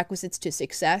prerequisites to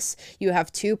success. You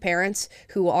have 2 parents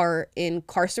who are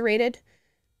incarcerated.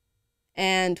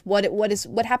 And what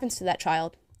happens to that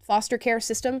child? Foster care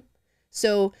system.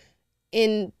 So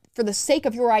for the sake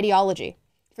of your ideology,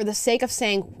 for the sake of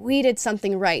saying we did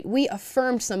something right, we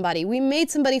affirmed somebody, we made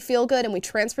somebody feel good, and we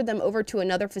transferred them over to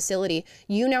another facility,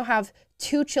 you now have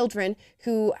 2 children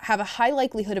who have a high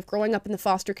likelihood of growing up in the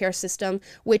foster care system,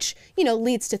 which, you know,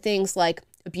 leads to things like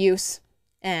abuse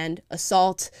and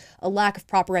assault, a lack of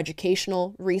proper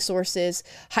educational resources,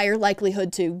 higher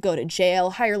likelihood to go to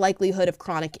jail, higher likelihood of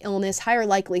chronic illness, higher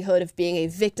likelihood of being a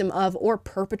victim of or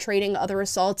perpetrating other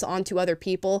assaults onto other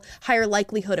people, higher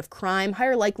likelihood of crime,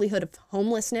 higher likelihood of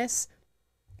homelessness.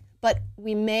 But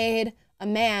we made a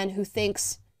man who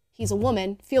thinks he's a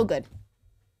woman feel good.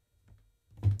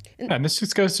 And this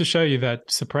just goes to show you that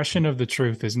suppression of the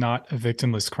truth is not a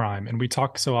victimless crime. And we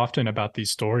talk so often about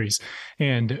these stories.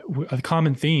 And a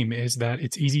common theme is that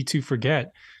it's easy to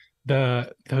forget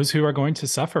those who are going to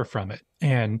suffer from it.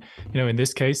 And, in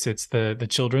this case, it's the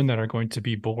children that are going to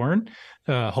be born,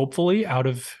 hopefully out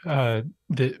of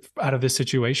this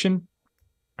situation,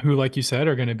 who, like you said,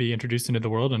 are going to be introduced into the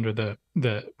world under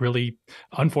the really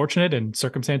unfortunate and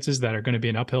circumstances that are going to be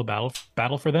an uphill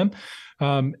battle for them.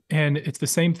 And it's the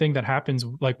same thing that happens,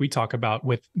 like we talk about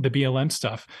with the BLM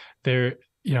stuff.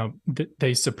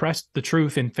 They suppress the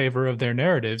truth in favor of their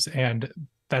narratives, and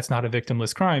that's not a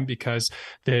victimless crime, because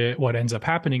what ends up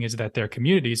happening is that their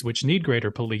communities, which need greater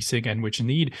policing and which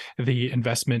need the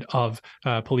investment of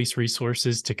police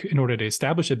resources in order to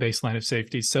establish a baseline of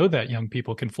safety so that young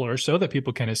people can flourish, so that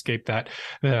people can escape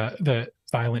the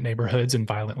violent neighborhoods and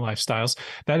violent lifestyles,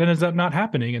 that ends up not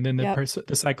happening. And then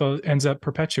the cycle ends up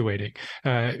perpetuating.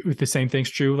 The same thing's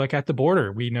true like at the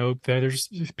border. We know that there's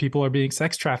people are being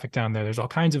sex trafficked down there. There's all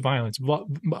kinds of violence,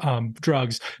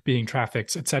 drugs being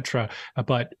trafficked, etc.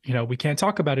 But, we can't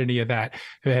talk about any of that.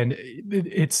 And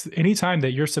it's anytime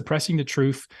that you're suppressing the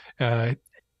truth,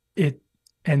 it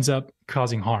ends up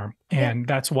causing harm. And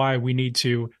that's why we need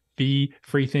to be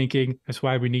free thinking. That's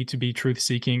why we need to be truth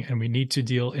seeking, and we need to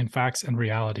deal in facts and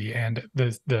reality. And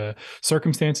the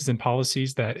circumstances and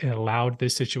policies that allowed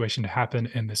this situation to happen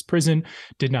in this prison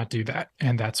did not do that.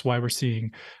 And that's why we're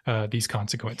seeing these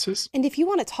consequences. And if you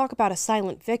want to talk about a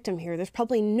silent victim here, there's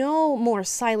probably no more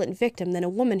silent victim than a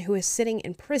woman who is sitting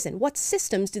in prison. What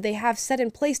systems do they have set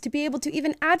in place to be able to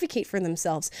even advocate for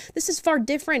themselves? This is far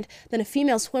different than a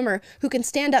female swimmer who can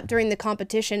stand up during the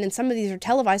competition, and some of these are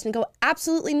televised, and go,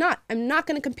 absolutely not. I'm not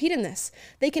going to compete in this.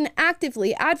 They can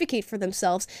actively advocate for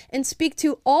themselves and speak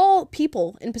to all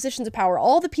people in positions of power,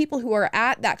 all the people who are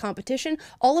at that competition,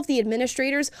 all of the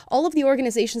administrators, all of the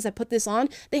organizations that put this on.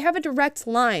 They have a direct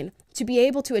line to be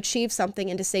able to achieve something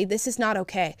and to say, this is not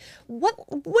okay. What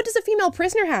does a female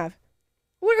prisoner have?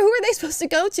 Who are they supposed to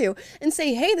go to and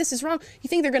say, hey, this is wrong? You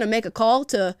think they're going to make a call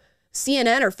to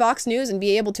CNN or Fox News and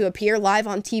be able to appear live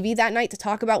on TV that night to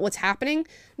talk about what's happening?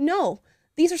 No.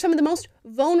 These are some of the most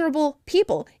vulnerable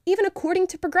people, even according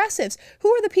to progressives. Who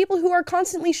are the people who are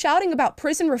constantly shouting about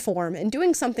prison reform and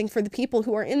doing something for the people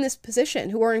who are in this position,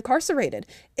 who are incarcerated?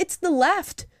 It's the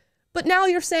left. But now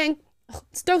you're saying,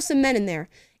 let's throw some men in there.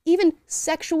 Even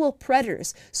sexual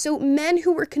predators. So men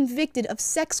who were convicted of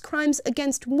sex crimes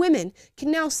against women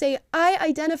can now say, I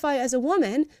identify as a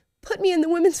woman, put me in the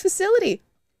women's facility.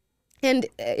 And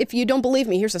if you don't believe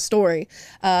me, here's a story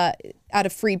out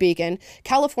of Free Beacon.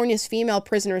 California's female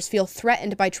prisoners feel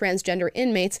threatened by transgender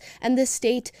inmates, and the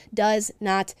state does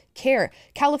not care.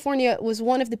 California was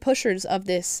one of the pushers of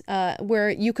this, where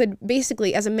you could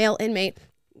basically, as a male inmate,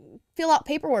 fill out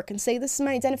paperwork and say, this is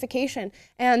my identification,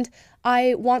 and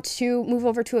I want to move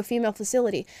over to a female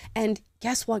facility. And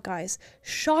guess what, guys?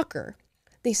 Shocker.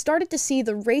 They started to see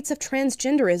the rates of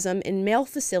transgenderism in male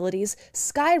facilities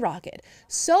skyrocket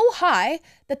so high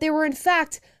that there were, in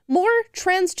fact, more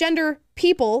transgender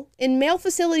people in male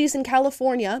facilities in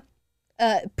California,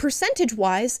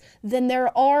 percentage-wise, than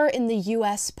there are in the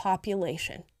U.S.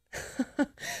 population.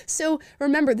 So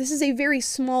remember, this is a very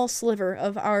small sliver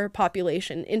of our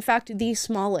population. In fact, the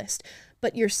smallest.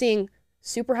 But you're seeing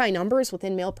super high numbers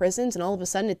within male prisons, and all of a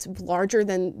sudden it's larger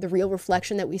than the real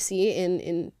reflection that we see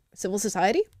in civil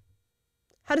society?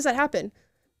 How does that happen?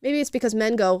 Maybe it's because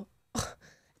men go, oh,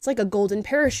 it's like a golden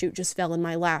parachute just fell in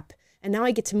my lap, and now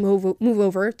I get to move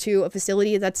over to a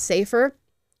facility that's safer,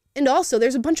 and also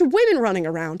there's a bunch of women running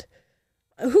around.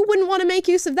 Who wouldn't want to make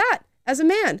use of that as a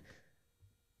man?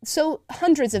 So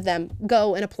hundreds of them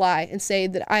go and apply and say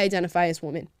that I identify as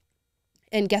woman.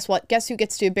 And guess what? Guess who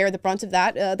gets to bear the brunt of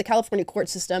that? The California court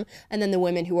system, and then the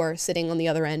women who are sitting on the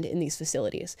other end in these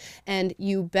facilities. And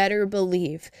you better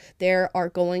believe there are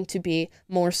going to be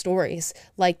more stories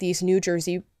like these New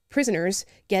Jersey prisoners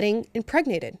getting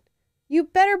impregnated. You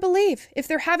better believe, if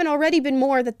there haven't already been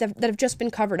more that have just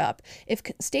been covered up, if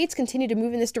states continue to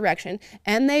move in this direction,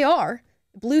 and they are,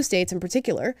 blue states in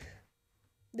particular,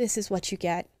 this is what you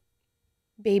get.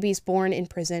 Babies born in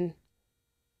prison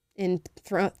and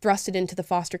thrusted into the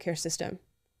foster care system.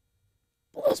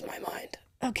 Blows my mind.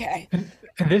 Okay.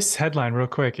 And this headline, real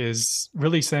quick, is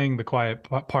really saying the quiet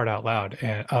part out loud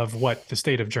of what the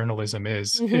state of journalism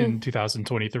is in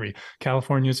 2023.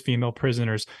 California's female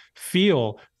prisoners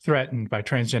feel threatened by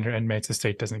transgender inmates. The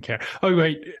state doesn't care. Oh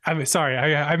wait, I'm sorry,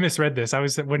 I misread this. I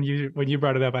was when you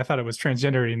brought it up, I thought it was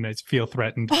transgender inmates feel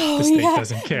threatened. The state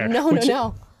doesn't care.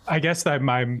 No. I guess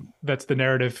that's the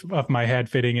narrative of my head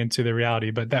fitting into the reality,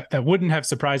 but that wouldn't have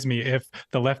surprised me if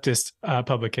the leftist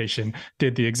publication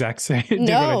did the exact same. Did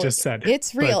what I just said.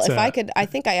 It's real. If I could, I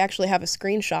think I actually have a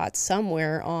screenshot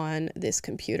somewhere on this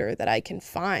computer that I can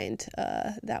find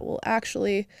that will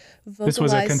actually vocalize. This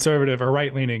was a conservative or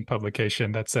right-leaning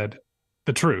publication that said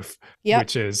the truth,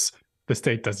 which is the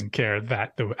state doesn't care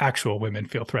that the actual women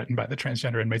feel threatened by the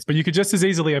transgender inmates. But you could just as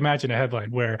easily imagine a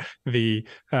headline where a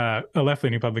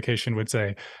left-leaning publication would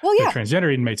say, "Well, the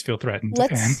transgender inmates feel threatened."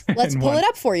 Let's pull it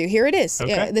up for you. Here it is.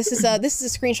 Okay. This is a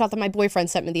screenshot that my boyfriend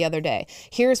sent me the other day.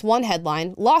 Here's one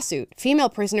headline: lawsuit. Female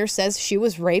prisoner says she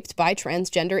was raped by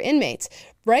transgender inmates.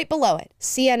 Right below it,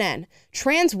 CNN.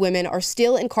 Trans women are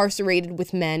still incarcerated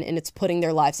with men, and it's putting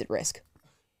their lives at risk.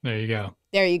 There you go.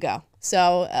 There you go.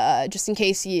 So just in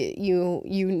case you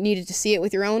needed to see it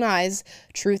with your own eyes,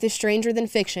 truth is stranger than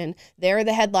fiction. There are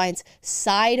the headlines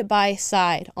side by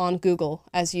side on Google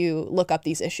as you look up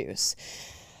these issues.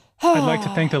 I'd like to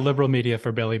thank the liberal media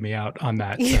for bailing me out on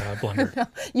that blunder.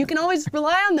 You can always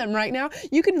rely on them right now.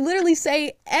 You can literally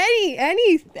say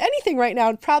anything right now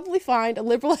and probably find a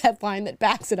liberal headline that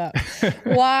backs it up.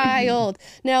 Wild.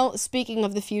 Now, speaking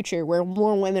of the future, where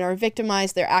more women are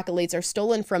victimized, their accolades are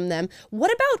stolen from them,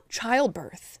 what about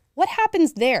childbirth? What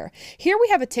happens there? Here we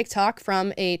have a TikTok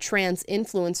from a trans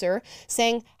influencer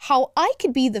saying how I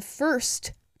could be the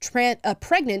first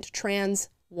pregnant trans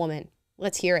woman.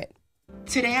 Let's hear it.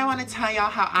 Today I want to tell y'all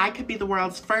how I could be the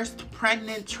world's first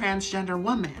pregnant transgender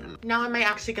woman. Now, am I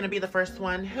actually going to be the first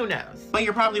one? Who knows? But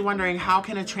you're probably wondering, how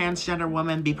can a transgender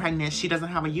woman be pregnant? She doesn't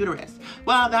have a uterus.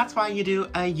 Well, that's why you do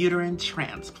a uterine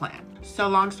transplant. So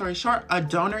long story short, a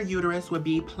donor uterus would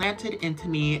be planted into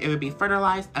me, it would be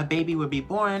fertilized, a baby would be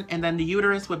born, and then the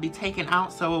uterus would be taken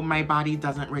out so my body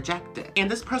doesn't reject it. And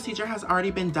this procedure has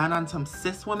already been done on some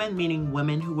cis women, meaning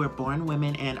women who were born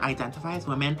women and identify as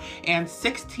women, and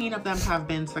 16 of them have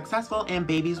been successful and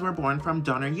babies were born from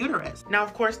donor uterus. Now,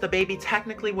 of course, the baby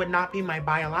technically would not be my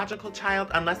biological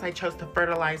child unless I chose to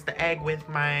fertilize the egg with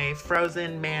my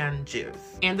frozen man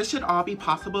juice. And this should all be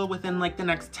possible within like the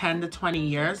next 10 to 20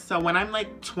 years. So when I'm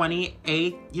like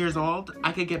 28 years old,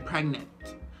 I could get pregnant.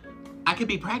 I could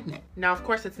be pregnant. Now, of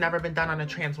course, it's never been done on a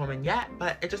trans woman yet,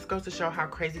 but it just goes to show how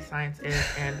crazy science is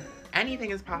and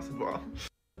anything is possible.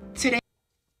 Today,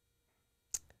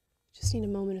 just need a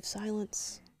moment of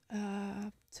silence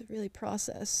to really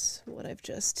process what I've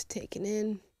just taken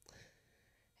in.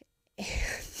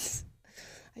 And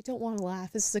I don't want to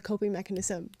laugh. This is a coping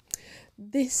mechanism.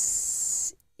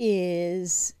 This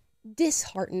is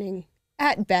disheartening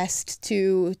at best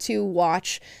to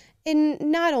watch, and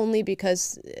not only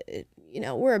because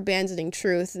we're abandoning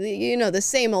truth, the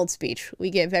same old speech we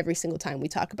give every single time we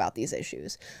talk about these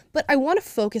issues, but I want to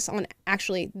focus on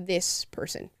actually this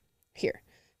person here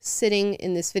sitting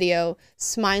in this video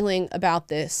smiling about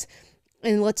this,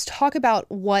 and let's talk about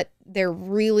what they're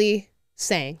really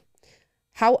saying.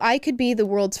 How I could be the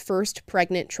world's first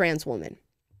pregnant trans woman.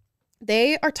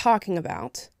 They are talking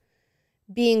about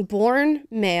being born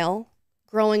male,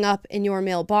 growing up in your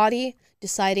male body,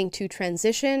 deciding to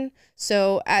transition.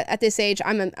 So at this age,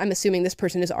 I'm assuming this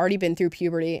person has already been through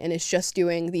puberty and is just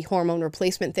doing the hormone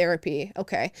replacement therapy.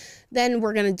 Okay, then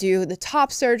we're gonna do the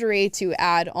top surgery to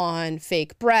add on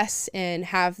fake breasts and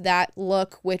have that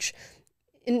look, which,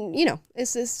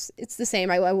 it's the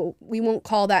same. We won't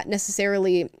call that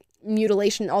necessarily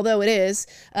mutilation, although it is,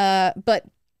 but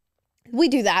we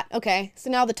do that. Okay, so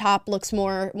now the top looks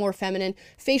more feminine.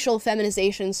 Facial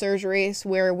feminization surgeries,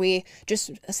 where we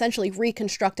just essentially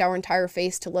reconstruct our entire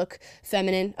face to look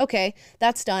feminine. Okay,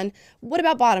 that's done. What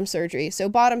about bottom surgery? So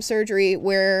bottom surgery,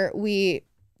 where we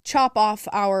chop off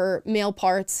our male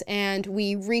parts and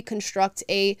we reconstruct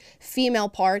a female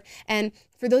part. And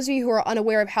for those of you who are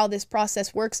unaware of how this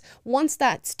process works, once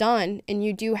that's done and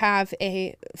you do have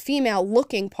a female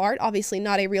looking part, obviously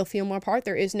not a real female part,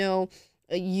 there is no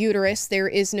uterus, there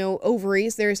is no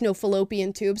ovaries, there is no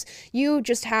fallopian tubes. You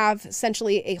just have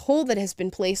essentially a hole that has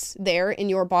been placed there in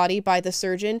your body by the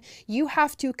surgeon. You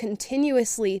have to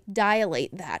continuously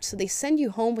dilate that. So they send you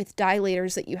home with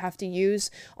dilators that you have to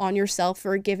use on yourself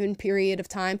for a given period of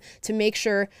time to make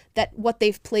sure that what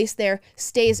they've placed there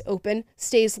stays open,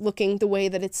 stays looking the way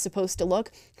that it's supposed to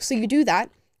look. So you do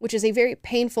that. which is a very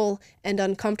painful and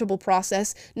uncomfortable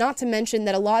process, not to mention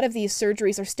that a lot of these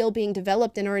surgeries are still being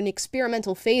developed and are in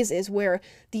experimental phases where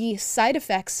the side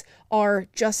effects are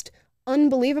just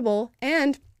unbelievable,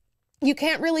 and you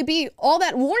can't really be all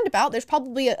that warned about. There's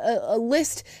probably a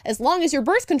list as long as your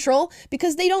birth control,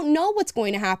 because they don't know what's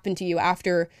going to happen to you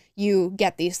after you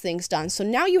get these things done. So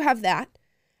now you have that,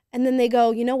 and then they go,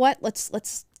 you know what,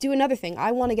 let's do another thing.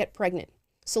 I want to get pregnant.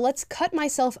 So let's cut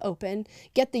myself open,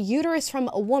 get the uterus from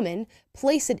a woman,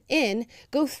 place it in,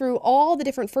 go through all the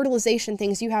different fertilization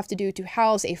things you have to do to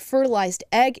house a fertilized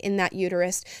egg in that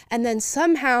uterus, and then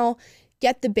somehow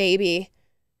get the baby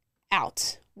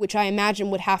out, which I imagine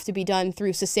would have to be done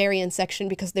through cesarean section,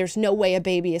 because there's no way a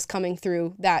baby is coming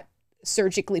through that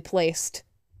surgically placed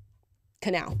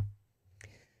canal.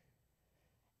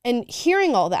 And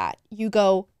hearing all that, you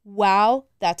go, wow,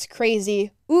 that's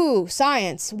crazy. Ooh,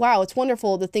 science. Wow, it's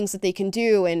wonderful the things that they can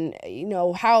do, and you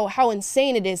know how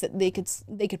insane it is that they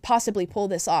could possibly pull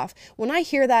this off. When I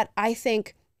hear that, I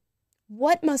think,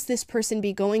 what must this person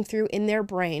be going through in their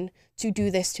brain to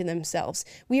do this to themselves?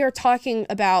 We are talking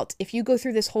about, if you go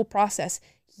through this whole process,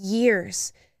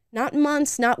 years, not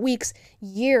months, not weeks,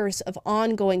 years of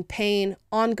ongoing pain,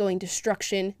 ongoing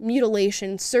destruction,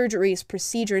 mutilation, surgeries,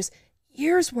 procedures,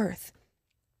 years worth.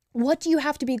 What do you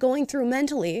have to be going through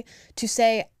mentally to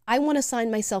say, I want to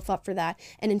sign myself up for that?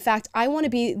 And in fact, I want to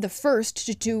be the first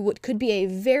to do what could be a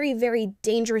very, very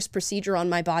dangerous procedure on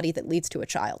my body that leads to a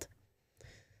child.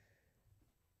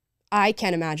 I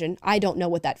can't imagine. I don't know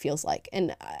what that feels like.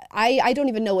 And I don't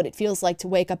even know what it feels like to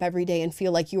wake up every day and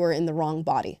feel like you are in the wrong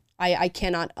body. I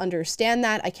cannot understand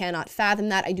that. I cannot fathom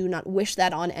that. I do not wish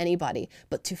that on anybody.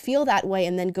 But to feel that way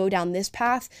and then go down this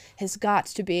path has got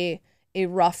to be a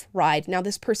rough ride. Now,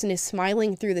 this person is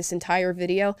smiling through this entire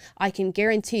video. I can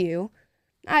guarantee you,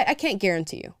 I can't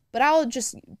guarantee you, but I'll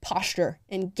just posture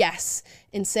and guess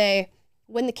and say,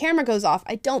 when the camera goes off,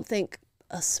 I don't think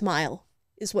a smile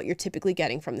is what you're typically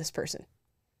getting from this person.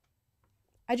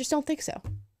 I just don't think so.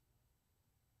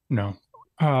 No.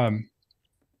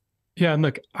 Yeah, and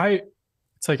look,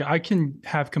 it's like I can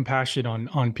have compassion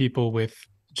on people with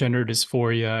gender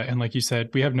dysphoria, and like you said,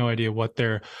 we have no idea what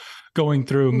they're going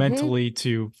through mentally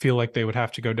to feel like they would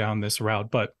have to go down this route.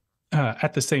 But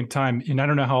at the same time, and I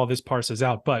don't know how all this parses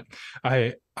out, but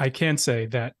I can say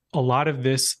that a lot of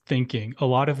this thinking, a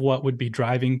lot of what would be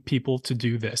driving people to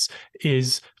do this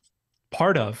is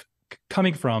part of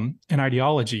coming from an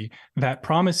ideology that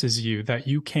promises you that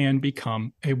you can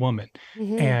become a woman.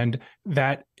 And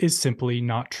that is simply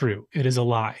not true. It is a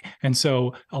lie. And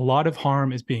so a lot of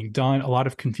harm is being done. A lot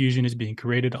of confusion is being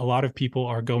created. A lot of people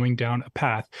are going down a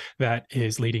path that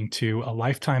is leading to a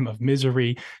lifetime of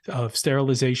misery, of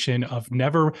sterilization, of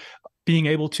never being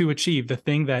able to achieve the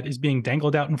thing that is being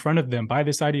dangled out in front of them by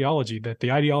this ideology, that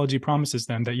the ideology promises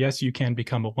them that, yes, you can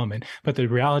become a woman. But the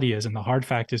reality is, and the hard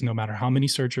fact is, no matter how many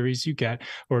surgeries you get,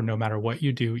 or no matter what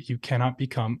you do, you cannot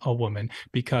become a woman,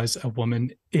 because a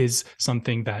woman is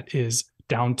something that is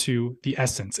down to the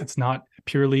essence. It's not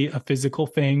purely a physical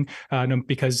thing,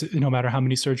 because no matter how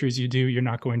many surgeries you do, you're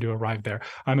not going to arrive there.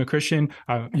 I'm a Christian.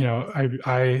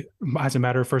 I as a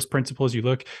matter of first principles, you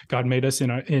look, God made us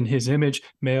in his image,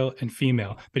 male and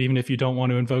female. But even if you don't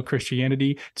want to invoke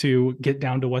Christianity to get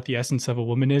down to what the essence of a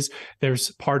woman is,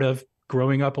 there's part of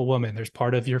growing up a woman. There's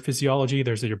part of your physiology.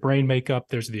 There's your brain makeup.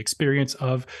 There's the experience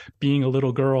of being a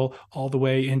little girl all the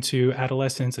way into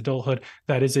adolescence, adulthood.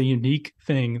 That is a unique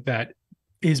thing that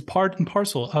is part and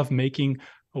parcel of making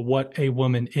what a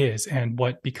woman is and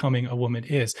what becoming a woman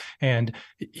is. And,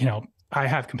 you know, I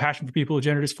have compassion for people with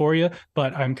gender dysphoria,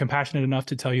 but I'm compassionate enough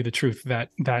to tell you the truth that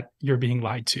you're being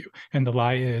lied to. And the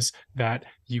lie is that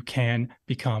you can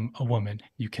become a woman.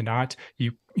 You cannot,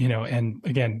 and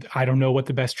again, I don't know what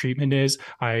the best treatment is.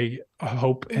 I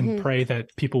hope and pray that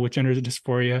people with gender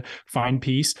dysphoria find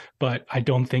peace, but I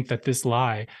don't think that this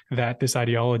lie, that this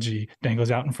ideology dangles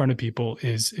out in front of people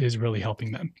is really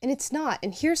helping them. And it's not.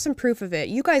 And here's some proof of it.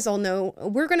 You guys all know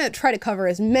we're going to try to cover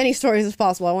as many stories as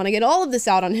possible. I want to get all of this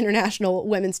out on International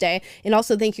Women's Day. And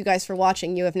also thank you guys for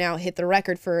watching. You have now hit the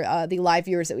record for the live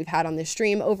viewers that we've had on this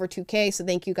stream, over 2K. So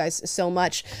thank you guys so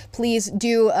much. Please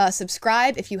do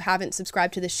subscribe if you haven't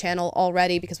subscribed to this channel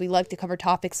already, because we like to cover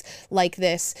topics like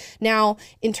this. Now,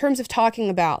 in terms of talking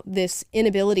about this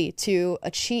inability to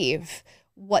achieve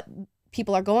what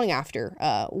people are going after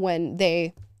when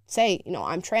they say,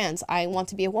 I'm trans, I want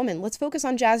to be a woman. Let's focus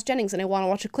on Jazz Jennings, and I want to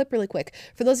watch a clip really quick.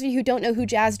 For those of you who don't know who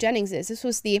Jazz Jennings is, this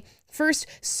was the first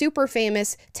super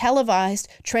famous televised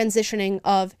transitioning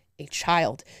of a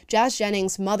child. Jazz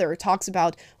Jennings' mother talks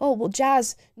about, oh, well,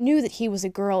 Jazz knew that he was a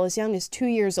girl as young as 2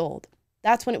 years old.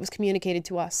 That's when it was communicated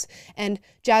to us. And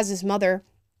Jazz's mother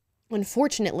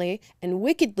unfortunately, and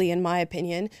wickedly in my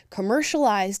opinion,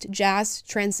 commercialized Jazz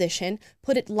transition,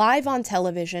 put it live on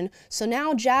television, so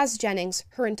now Jazz Jennings,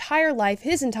 her entire life,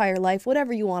 his entire life,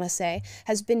 whatever you want to say,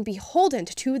 has been beholden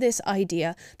to this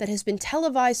idea that has been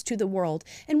televised to the world.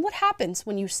 And what happens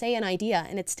when you say an idea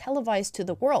and it's televised to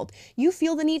the world? You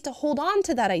feel the need to hold on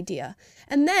to that idea.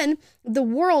 And then the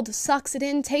world sucks it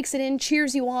in, takes it in,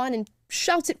 cheers you on, and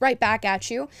shouts it right back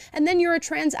at you, and then you're a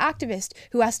trans activist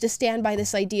who has to stand by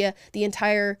this idea the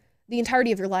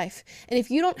entirety of your life. And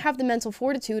if you don't have the mental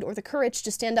fortitude or the courage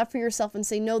to stand up for yourself and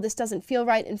say, no, this doesn't feel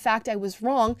right, in fact, I was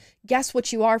wrong, guess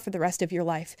what you are for the rest of your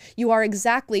life? You are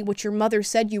exactly what your mother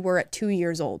said you were at 2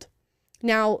 years old.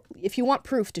 Now, if you want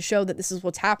proof to show that this is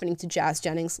what's happening to Jazz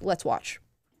Jennings, let's watch.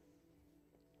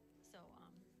 So,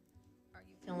 are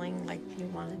you feeling like you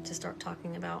wanted to start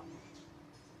talking about...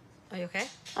 Are you okay?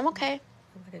 I'm okay.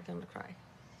 I'm like I'm gonna cry.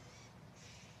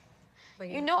 But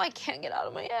you know I can't get out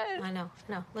of my head. I know.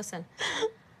 Listen.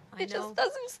 It just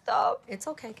doesn't stop. It's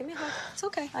okay. Give me a hug. It's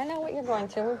okay. I know what you're going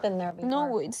through. We've been there before.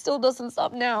 No, it still doesn't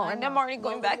stop now. And I'm already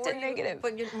going back to negative.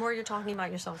 But the more you're talking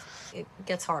about yourself, it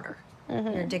gets harder.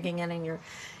 You're digging in and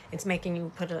it's making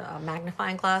you put a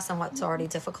magnifying glass on what's already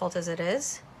difficult as it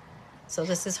is. So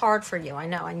this is hard for you, I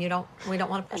know, and we don't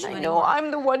want to push you anymore. I know,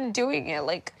 I'm the one doing it,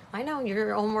 like... I know, you're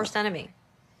your own worst enemy.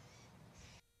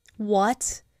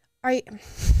 What?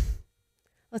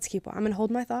 Let's keep on. I'm gonna hold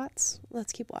my thoughts.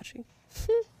 Let's keep watching.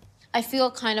 I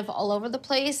feel kind of all over the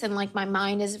place, and like my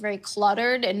mind is very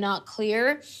cluttered and not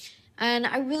clear. And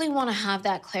I really want to have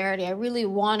that clarity. I really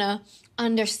want to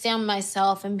understand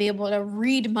myself and be able to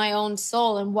read my own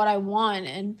soul and what I want.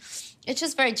 And it's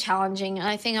just very challenging. And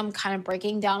I think I'm kind of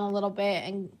breaking down a little bit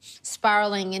and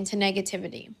spiraling into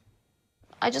negativity.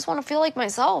 I just want to feel like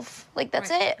myself. Like,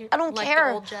 that's it. I don't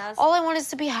care. All I want is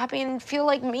to be happy and feel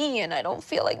like me, and I don't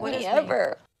feel like me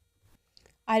ever.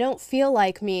 I don't feel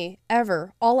like me,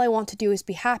 ever. All I want to do is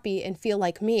be happy and feel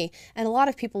like me. And a lot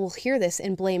of people will hear this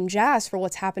and blame Jazz for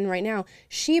what's happened right now.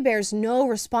 She bears no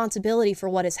responsibility for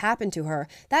what has happened to her.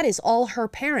 That is all her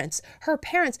parents. Her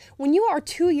parents, when you are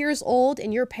 2 years old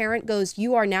and your parent goes,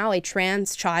 you are now a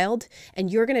trans child and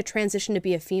you're going to transition to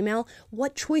be a female,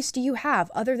 what choice do you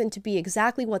have other than to be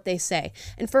exactly what they say?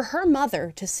 And for her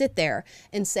mother to sit there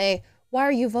and say, why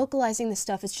are you vocalizing this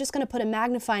stuff? It's just going to put a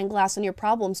magnifying glass on your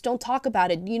problems. Don't talk about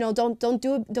it. You know, don't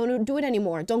do it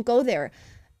anymore. Don't go there.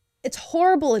 It's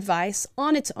horrible advice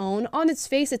on its own. On its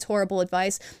face, it's horrible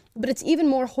advice. But it's even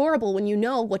more horrible when you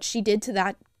know what she did to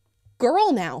that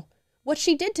girl now. What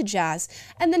she did to Jazz.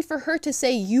 And then for her to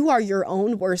say, you are your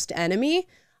own worst enemy.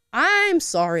 I'm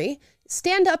sorry.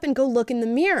 Stand up and go look in the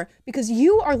mirror, because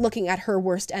you are looking at her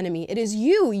worst enemy. It is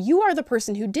you. You are the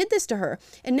person who did this to her.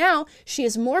 And now she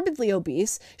is morbidly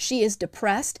obese. She is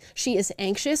depressed. She is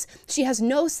anxious. She has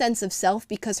no sense of self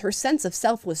because her sense of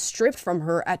self was stripped from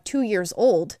her at 2 years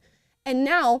old. And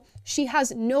now she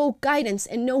has no guidance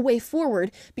and no way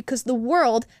forward because the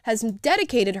world has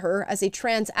dedicated her as a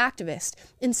trans activist.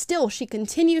 And still she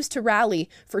continues to rally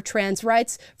for trans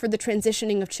rights, for the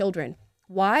transitioning of children.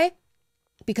 Why?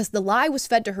 Because the lie was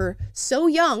fed to her so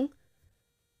young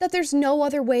that there's no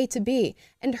other way to be.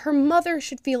 And her mother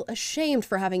should feel ashamed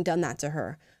for having done that to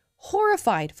her.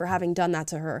 Horrified for having done that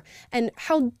to her. And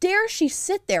how dare she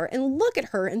sit there and look at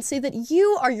her and say that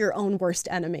you are your own worst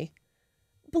enemy.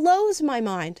 Blows my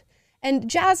mind. And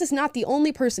Jazz is not the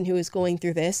only person who is going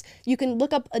through this. You can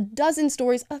look up a dozen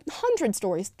stories, 100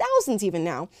 stories, thousands even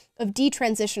now, of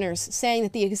detransitioners saying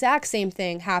that the exact same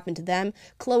thing happened to them.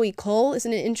 Chloe Cole is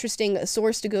an interesting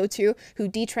source to go to, who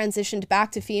detransitioned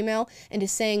back to female and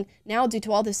is saying now, due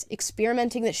to all this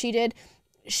experimenting that she did,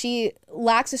 she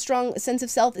lacks a strong sense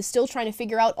of self, is still trying to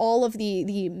figure out all of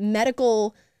the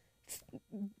medical,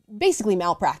 basically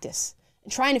malpractice.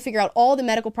 Trying to figure out all the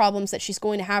medical problems that she's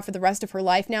going to have for the rest of her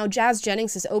life. Now, Jazz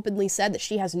Jennings has openly said that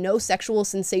she has no sexual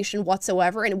sensation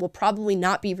whatsoever and it will probably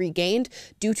not be regained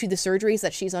due to the surgeries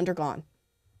that she's undergone.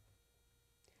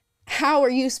 How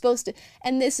are you supposed to...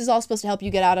 And this is all supposed to help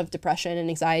you get out of depression and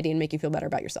anxiety and make you feel better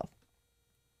about yourself.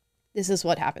 This is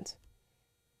what happens.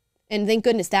 And thank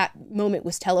goodness that moment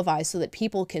was televised so that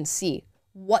people can see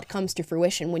what comes to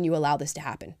fruition when you allow this to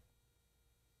happen.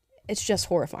 It's just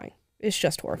horrifying. It's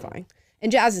just horrifying.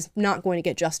 And Jazz is not going to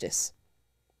get justice.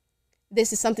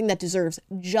 This is something that deserves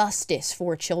justice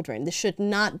for children. This should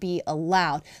not be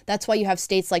allowed. That's why you have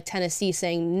states like Tennessee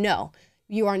saying, no,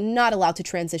 you are not allowed to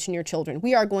transition your children.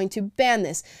 We are going to ban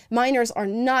this. Minors are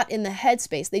not in the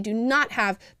headspace. They do not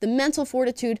have the mental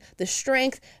fortitude, the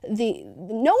strength, the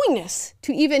knowingness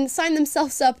to even sign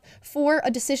themselves up for a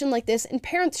decision like this. And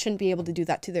parents shouldn't be able to do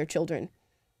that to their children.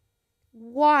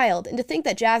 Wild. And to think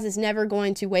that Jazz is never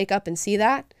going to wake up and see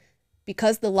that,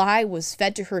 because the lie was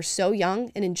fed to her so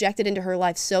young and injected into her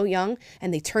life so young,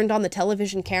 and they turned on the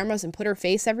television cameras and put her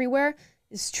face everywhere,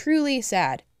 is truly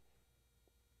sad.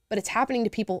 But it's happening to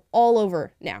people all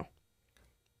over now.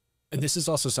 And this is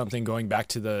also something, going back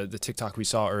to the TikTok we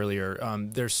saw earlier,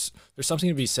 there's something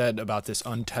to be said about this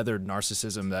untethered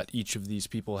narcissism that each of these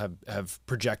people have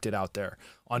projected out there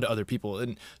onto other people.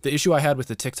 And the issue I had with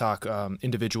the TikTok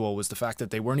individual was the fact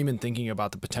that they weren't even thinking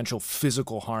about the potential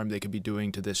physical harm they could be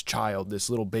doing to this child, this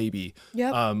little baby.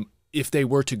 Yep. If they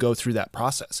were to go through that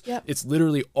process. Yep. It's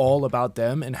literally all about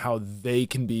them and how they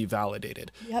can be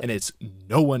validated. Yep. And it's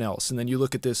no one else. And then you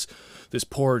look at this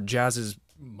poor Jazz's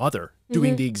mother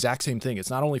doing the exact same thing. It's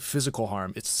not only physical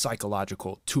harm, it's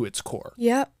psychological to its core.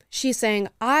 Yep. She's saying,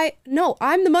 I'm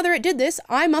the mother that did this.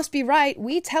 I must be right.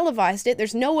 We televised it.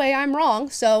 There's no way I'm wrong.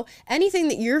 So anything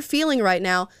that you're feeling right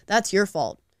now, that's your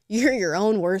fault. You're your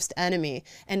own worst enemy.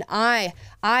 And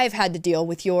I've had to deal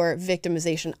with your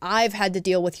victimization. I've had to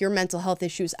deal with your mental health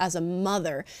issues as a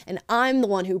mother. And I'm the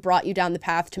one who brought you down the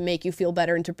path to make you feel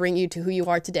better and to bring you to who you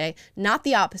are today. Not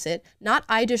the opposite. Not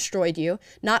I destroyed you.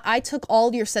 Not I took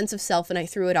all your sense of self and I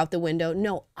threw it out the window.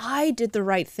 No, I did the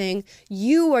right thing.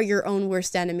 You are your own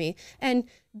worst enemy. And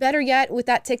better yet, with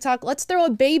that TikTok, let's throw a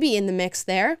baby in the mix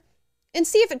there and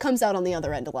see if it comes out on the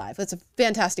other end alive. That's a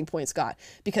fantastic point, Scott,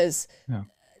 because... Yeah.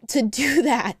 To do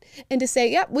that and to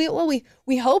say, yeah,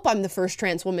 we hope I'm the first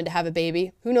trans woman to have a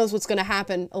baby. Who knows what's going to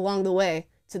happen along the way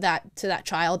to that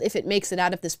child if it makes it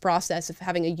out of this process of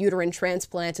having a uterine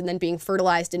transplant and then being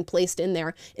fertilized and placed in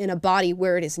there in a body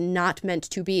where it is not meant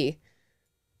to be.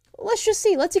 Let's just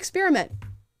see. Let's experiment.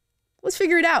 Let's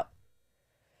figure it out.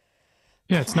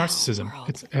 Yeah, it's narcissism.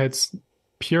 It's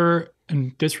pure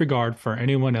disregard for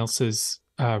anyone else's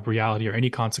reality or any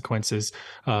consequences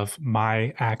of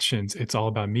my actions. It's all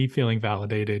about me feeling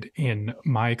validated in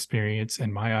my experience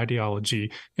and my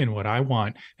ideology and what I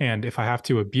want. And if I have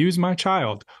to abuse my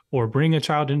child or bring a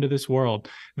child into this world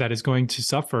that is going to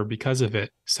suffer because of it,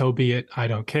 so be it. I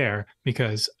don't care,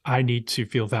 because I need to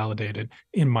feel validated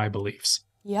in my beliefs.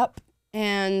 Yep.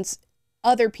 And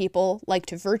other people like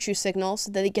to virtue signal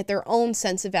so that they get their own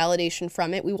sense of validation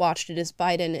from it. We watched it as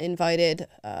Biden invited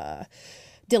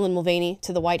Dylan Mulvaney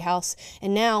to the White House,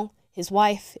 and now his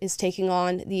wife is taking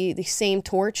on the same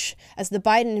torch as the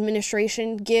Biden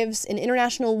administration gives an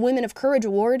International Women of Courage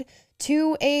Award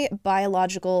to a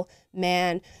biological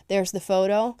man. There's the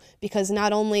photo, because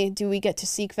not only do we get to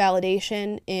seek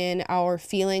validation in our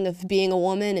feeling of being a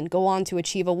woman and go on to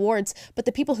achieve awards, but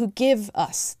the people who give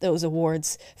us those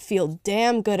awards feel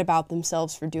damn good about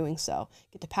themselves for doing so.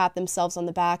 Get to pat themselves on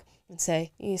the back and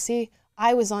say, you see,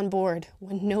 I was on board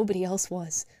when nobody else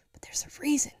was, but there's a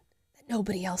reason that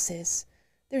nobody else is.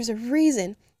 There's a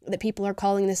reason that people are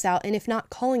calling this out, and if not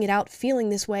calling it out, feeling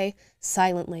this way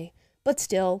silently. But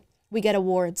still, we get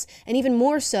awards, and even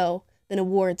more so than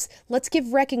awards, let's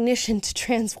give recognition to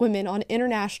trans women on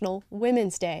International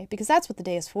Women's Day, because that's what the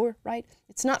day is for, right?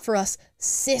 It's not for us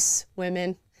cis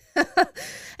women.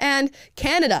 And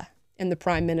Canada. And the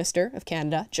Prime Minister of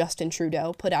Canada, Justin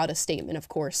Trudeau, put out a statement, of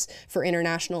course, for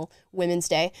International Women's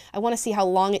Day. I want to see how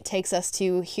long it takes us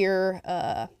to hear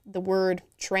the word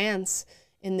trans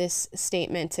in this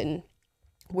statement and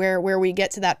where we get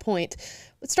to that point.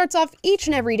 It starts off, each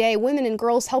and every day, women and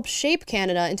girls help shape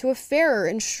Canada into a fairer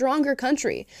and stronger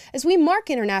country. As we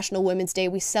mark International Women's Day,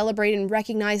 we celebrate and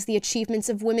recognize the achievements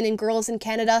of women and girls in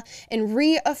Canada and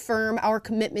reaffirm our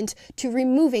commitment to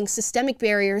removing systemic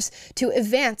barriers to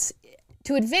advance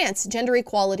gender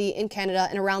equality in Canada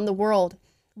and around the world.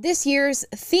 This year's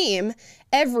theme,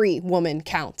 Every Woman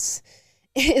Counts,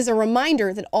 is a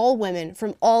reminder that all women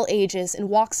from all ages and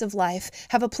walks of life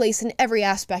have a place in every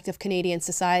aspect of Canadian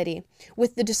society.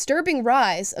 With the disturbing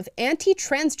rise of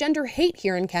anti-transgender hate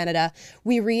here in Canada,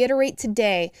 we reiterate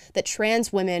today that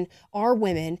trans women are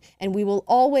women, and we will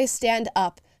always stand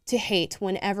up to hate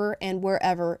whenever and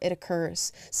wherever it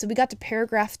occurs. So we got to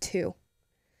paragraph 2.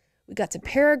 We got to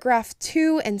paragraph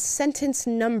 2 and sentence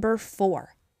number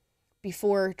 4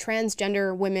 before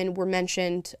transgender women were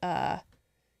mentioned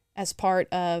as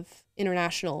part of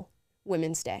International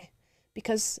Women's Day.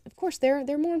 Because, of course, they're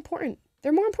more important.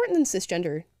 They're more important than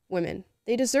cisgender women.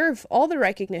 They deserve all the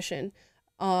recognition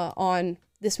on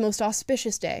this most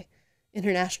auspicious day,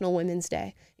 International Women's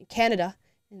Day. In Canada,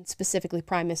 and specifically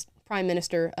Prime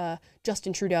Minister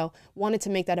Justin Trudeau, wanted to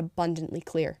make that abundantly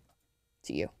clear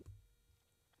to you.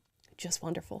 Just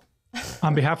wonderful.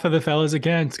 On behalf of the fellas,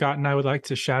 again, Scott and I would like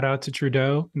to shout out to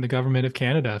Trudeau and the government of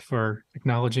Canada for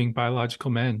acknowledging biological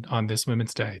men on this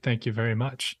Women's Day. Thank you very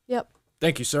much. Yep.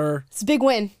 Thank you, sir. It's a big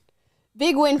win.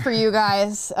 Big win for you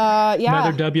guys. Yeah.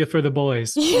 Another W for the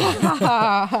boys.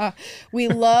 Yeah.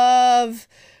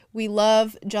 We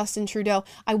love Justin Trudeau.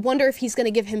 I wonder if he's going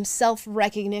to give himself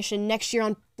recognition next year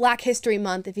on Black History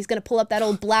Month, if he's going to pull up that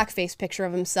old blackface picture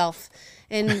of himself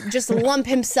and just lump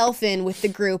himself in with the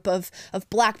group of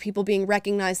Black people being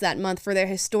recognized that month for their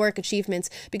historic achievements,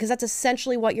 because that's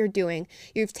essentially what you're doing.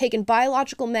 You've taken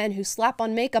biological men who slap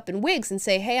on makeup and wigs and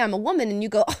say, hey, I'm a woman, and you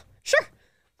go, oh, sure,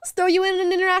 let's throw you in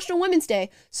an International Women's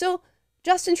Day. So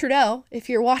Justin Trudeau, if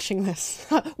you're watching this,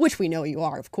 which we know you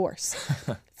are, of course,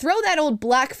 throw that old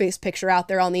blackface picture out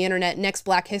there on the internet next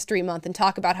Black History Month and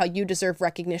talk about how you deserve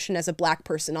recognition as a Black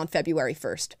person on February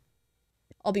 1st.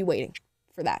 I'll be waiting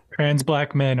for that. Trans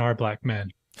Black men are Black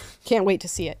men. Can't wait to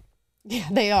see it. Yeah,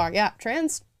 they are. Yeah,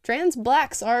 trans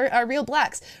Blacks are real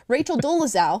Blacks. Rachel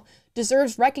Dolezal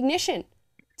deserves recognition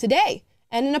today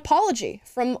and an apology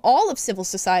from all of civil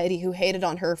society who hated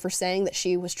on her for saying that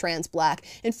she was trans Black.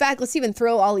 In fact, let's even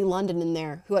throw Ollie London in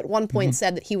there, who at one point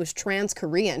said that he was trans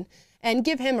Korean, and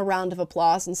give him a round of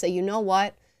applause and say, you know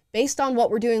what? Based on what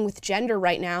we're doing with gender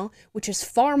right now, which is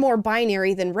far more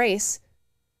binary than race,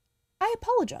 I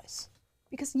apologize.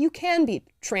 Because you can be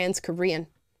trans Korean,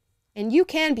 and you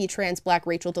can be trans Black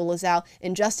Rachel Dolezal,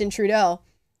 and Justin Trudeau,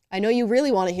 I know you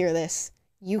really want to hear this,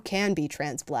 you can be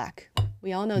trans Black.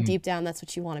 We all know deep down that's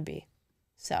what you want to be.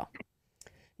 So,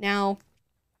 now,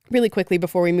 really quickly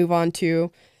before we move on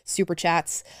to Super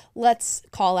Chats, let's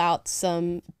call out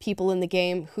some people in the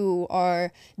game who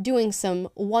are doing some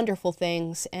wonderful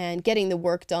things and getting the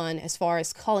work done as far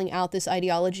as calling out this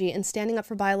ideology and standing up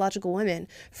for biological women.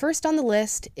 First on the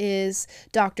list is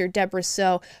Dr. Debra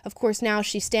Soh. Of course, now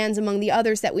she stands among the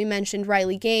others that we mentioned,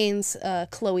 Riley Gaines,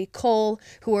 Chloe Cole,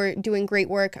 who are doing great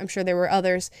work. I'm sure there were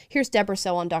others. Here's Debra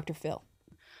Soh on Dr. Phil.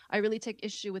 I really take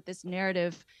issue with this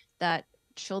narrative that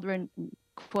children,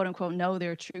 quote unquote, know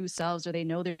their true selves, or they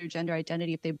know their gender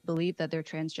identity if they believe that they're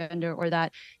transgender, or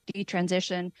that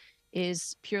detransition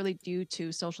is purely due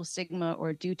to social stigma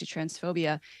or due to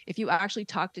transphobia. If you actually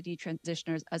talk to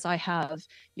detransitioners, as I have,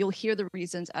 you'll hear the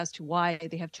reasons as to why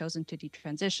they have chosen to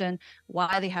detransition,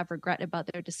 why they have regret about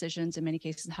their decisions, in many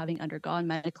cases having undergone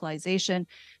medicalization.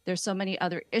 There's so many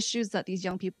other issues that these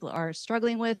young people are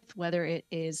struggling with, whether it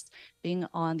is being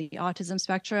on the autism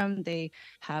spectrum. They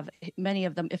have, many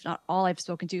of them, if not all I've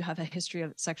spoken to, have a history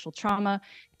of sexual trauma.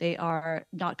 They are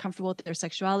not comfortable with their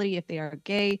sexuality if they are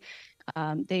gay.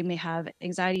 They may have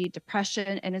anxiety,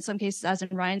 depression, and in some cases, as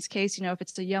in Ryan's case, you know, if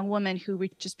it's a young woman who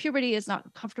reaches puberty, is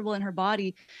not comfortable in her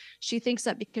body, she thinks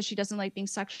that because she doesn't like being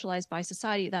sexualized by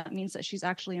society, that means that she's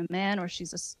actually a man, or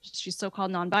she's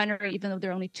so-called non-binary, even though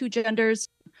there are only two genders.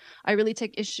 I really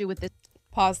take issue with this.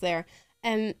 Pause there.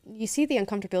 And you see the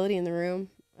uncomfortability in the room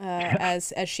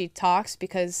as she talks,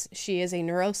 because she is a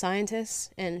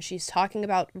neuroscientist and she's talking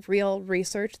about real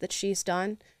research that she's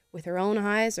done with her own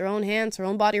eyes, her own hands, her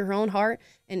own body, her own heart,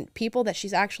 and people that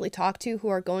she's actually talked to who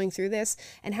are going through this,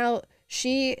 and how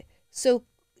she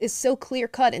is so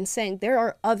clear-cut in saying there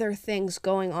are other things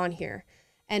going on here.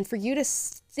 And for you to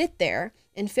sit there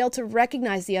and fail to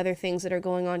recognize the other things that are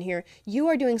going on here, you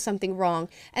are doing something wrong.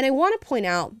 And I want to point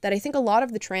out that I think a lot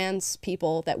of the trans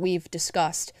people that we've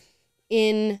discussed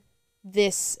in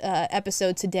this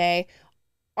episode today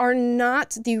are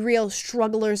not the real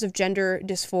strugglers of gender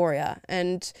dysphoria.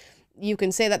 And you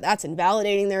can say that that's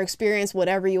invalidating their experience,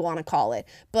 whatever you want to call it.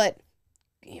 But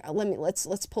yeah,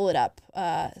 let's pull it up.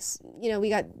 You know, we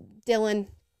got Dylan.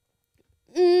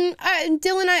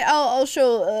 I'll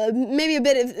show maybe a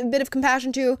bit of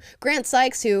compassion to Grant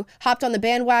Sykes, who hopped on the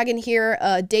bandwagon here,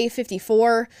 day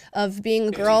 54 of being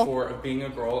a girl. 54 of being a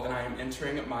girl, and I am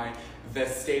entering my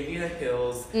Vestavia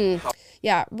Hills.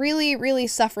 Yeah, really, really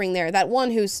suffering there. That one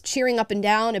who's cheering up and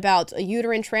down about a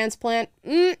uterine transplant.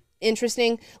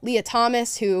 Interesting. Lia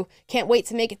Thomas, who can't wait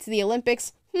to make it to the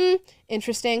Olympics.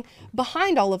 Interesting.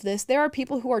 Behind all of this, there are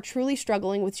people who are truly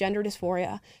struggling with gender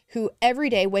dysphoria, who every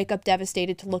day wake up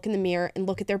devastated to look in the mirror and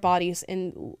look at their bodies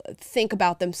and think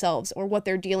about themselves or what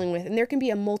they're dealing with. And there can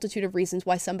be a multitude of reasons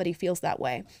why somebody feels that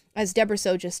way. As Debra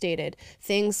Soh just stated,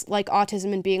 things like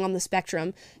autism and being on the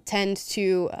spectrum tend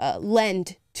to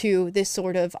lend to this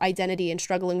sort of identity and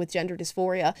struggling with gender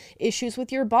dysphoria. Issues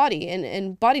with your body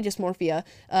and body dysmorphia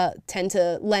tend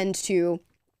to lend to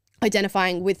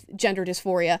identifying with gender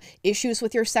dysphoria. Issues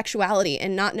with your sexuality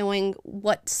and not knowing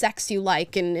what sex you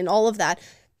like and all of that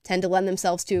tend to lend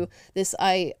themselves to this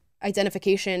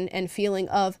identification and feeling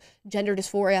of gender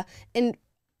dysphoria. And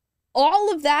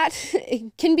all of that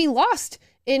can be lost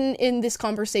in this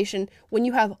conversation when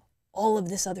you have all of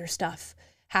this other stuff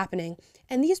happening.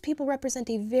 And these people represent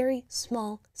a very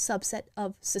small subset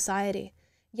of society.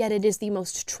 yet it is the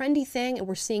most trendy thing, and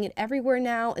we're seeing it everywhere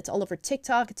now. It's all over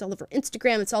TikTok, it's all over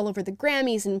Instagram, it's all over the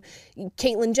Grammys, and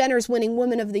Caitlyn Jenner's winning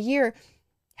Woman of the Year.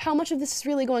 How much of this is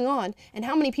really going on, and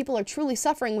how many people are truly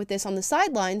suffering with this on the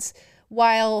sidelines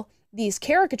while these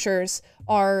caricatures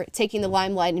are taking the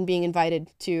limelight and being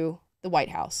invited to the White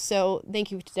House? So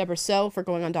thank you to Debra Soh for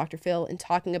going on Dr. Phil and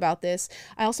talking about this.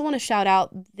 I also want to shout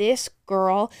out this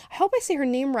girl. I hope I say her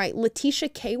name right. Laetitia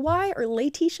Ky or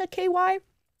Laetitia Ky.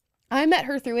 I met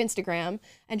her through Instagram,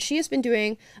 and she has been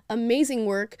doing amazing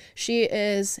work. She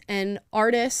is an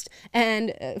artist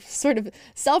and sort of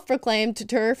self-proclaimed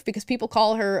TERF, because people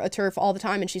call her a TERF all the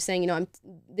time, and she's saying, you know,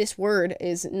 this word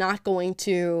is not going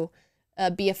to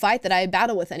be a fight that I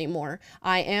battle with anymore.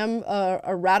 I am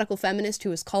a radical feminist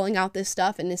who is calling out this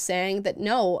stuff and is saying that,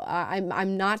 no,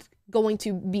 I'm not going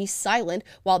to be silent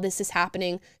while this is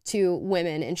happening to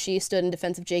women. And she stood in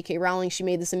defense of J.K. Rowling. She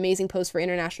made this amazing post for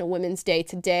International Women's Day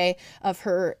today of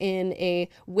her in a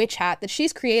witch hat that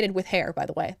she's created with hair, by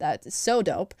the way. That is so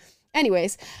dope.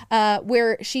 Anyways,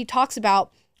 where she talks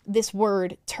about this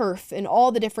word TERF and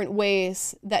all the different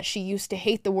ways that she used to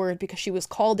hate the word because she was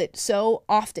called it so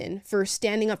often for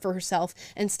standing up for herself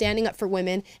and standing up for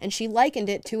women, and she likened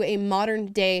it to a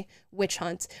modern day witch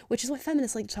hunt, which is what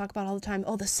feminists like to talk about all the time.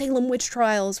 Oh, the Salem witch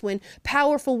trials, when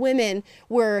powerful women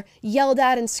were yelled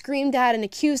at and screamed at and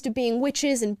accused of being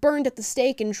witches and burned at the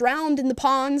stake and drowned in the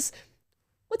ponds.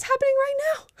 What's happening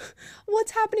right now?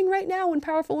 What's happening right now when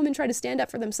powerful women try to stand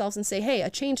up for themselves and say, hey, a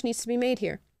change needs to be made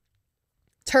here?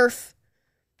 TERF,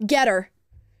 get her.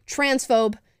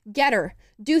 Transphobe, get her.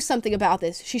 Do something about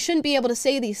this. She shouldn't be able to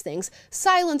say these things.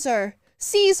 Silence her.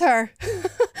 Seize her.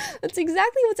 That's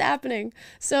exactly what's happening.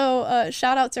 So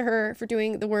shout out to her for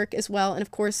doing the work as well. And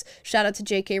of course, shout out to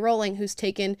J.K. Rowling, who's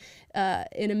taken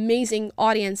an amazing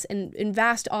audience and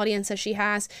vast audience as she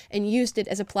has and used it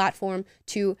as a platform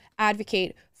to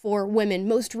advocate for women,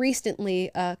 most recently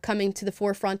coming to the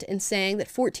forefront and saying that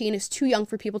 14 is too young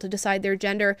for people to decide their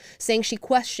gender, saying she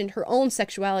questioned her own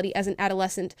sexuality as an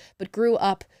adolescent, but grew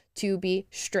up to be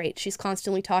straight. She's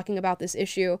constantly talking about this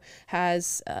issue,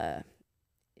 has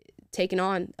taken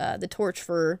on the torch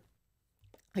for,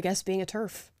 I guess, being a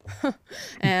TERF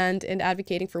and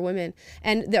advocating for women.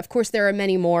 And of course, there are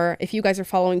many more. If you guys are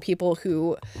following people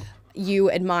who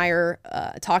you admire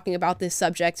talking about this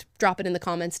subject, drop it in the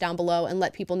comments down below and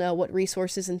let people know what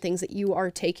resources and things that you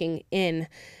are taking in.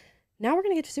 Now we're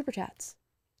going to get to Super Chats,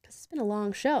 because it's been a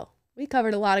long show. We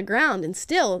covered a lot of ground, and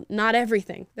still not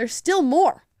everything. There's still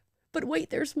more. But wait,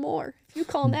 there's more. If you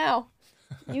call now,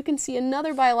 you can see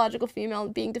another biological female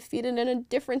being defeated in a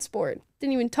different sport.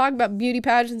 Didn't even talk about beauty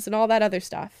pageants and all that other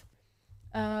stuff.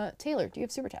 Taylor, do you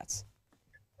have Super Chats?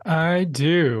 I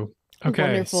do. Okay,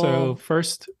 Wonderful. So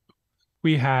first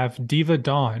we have Diva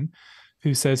Dawn,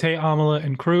 who says, hey, Amala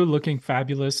and crew, looking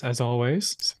fabulous as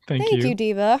always. Thank you. Thank you,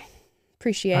 Diva.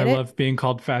 Appreciate it. I love being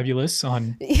called fabulous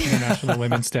on International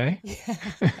Women's Day.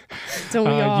 Don't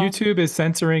we all? YouTube is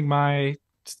censoring my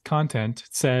content.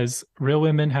 It says, real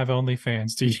women have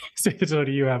OnlyFans. Do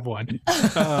you have one?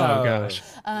 Oh, gosh.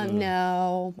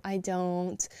 No, I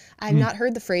don't. I've not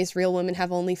heard the phrase real women have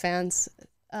OnlyFans.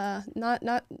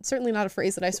 Certainly not a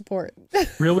phrase that I support.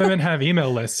 Real women have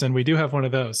email lists, and we do have one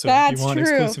of those. So That's if you want true.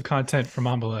 exclusive content from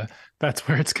Amala, that's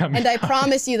where it's coming And I from.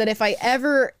 promise you that if I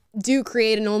ever do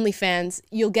create an OnlyFans,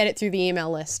 you'll get it through the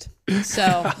email list.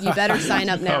 So you better sign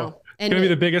up now. Oh, it's gonna be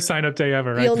the biggest sign up day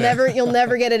ever, right? You'll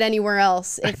never get it anywhere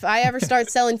else. If I ever start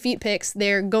selling feet pics,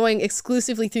 they're going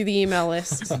exclusively through the email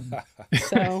list.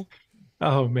 So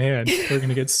Oh man, we're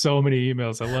gonna get so many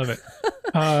emails. I love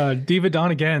it. Diva Dawn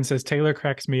again says, Taylor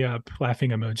cracks me up, laughing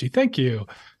emoji. Thank you,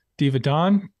 Diva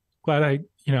Dawn. Glad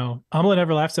Amala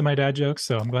never laughs at my dad jokes,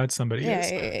 so I'm glad somebody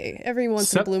is. yeah. Every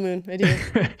once in a blue moon, I do.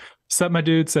 Sup, my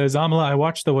dude says, Amala, I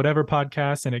watched the Whatever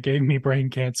podcast and it gave me brain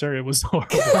cancer. It was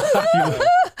horrible.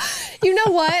 You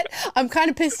know what? I'm kind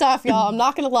of pissed off, y'all. I'm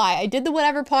not gonna lie. I did the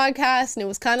Whatever podcast and it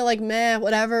was kind of like, meh,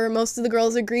 whatever. Most of the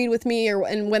girls agreed with me,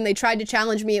 and when they tried to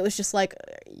challenge me, it was just like,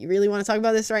 you really want to talk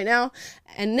about this right now?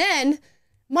 And then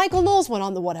Michael Knowles went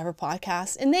on the Whatever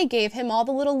podcast and they gave him all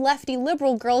the little lefty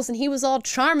liberal girls and he was all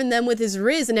charming them with his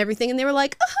riz and everything, and they were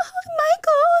like, oh,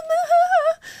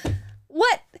 Michael.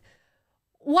 What?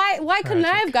 Why couldn't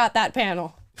I have got that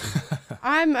panel?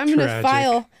 I'm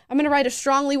gonna write a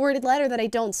strongly worded letter that I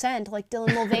don't send, like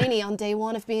Dylan Mulvaney on day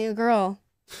one of being a girl.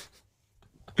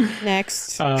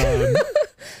 Next.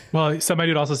 Well, somebody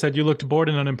had also said you looked bored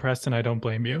and unimpressed, and I don't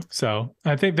blame you. So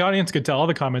I think the audience could tell. All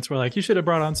the comments were like, you should have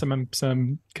brought on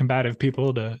some combative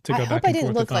people to go back and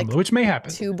forth with Amala, which may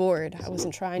happen. Too bored. I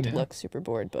wasn't trying to look super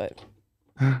bored, but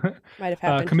Might have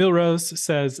happened. Camille Rose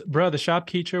says, bro, the shop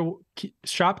teacher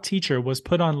was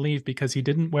put on leave because he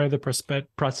didn't wear the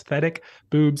prosthetic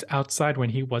boobs outside when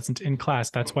he wasn't in class.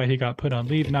 That's why he got put on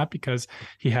leave, not because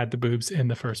he had the boobs in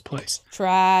the first place.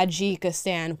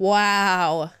 Tragicastan.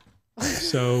 Wow.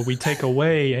 So we take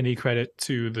away any credit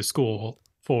to the school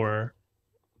for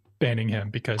banning him,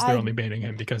 because they're only banning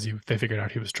him because they figured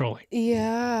out he was trolling.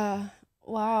 Yeah.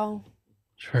 Wow.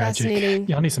 Tragic. Fascinating.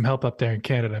 Y'all need some help up there in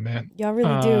Canada, man. Y'all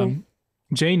really do.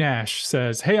 Jay Nash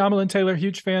says, hey, Amal and Taylor,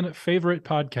 huge fan, favorite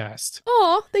podcast.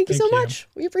 Oh, thank you so much.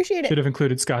 We appreciate it. Should have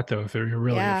included Scott, though, if you're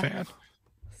really a fan.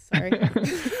 Sorry.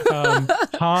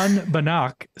 Han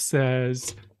Banak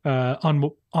says,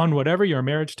 on whatever your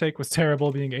marriage take was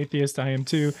terrible, being atheist, I am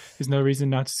too. There's no reason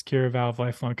not to secure a vow of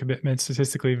lifelong commitment.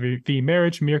 Statistically, the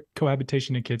marriage, mere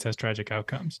cohabitation, and kids has tragic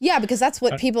outcomes. Yeah, because that's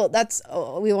what people.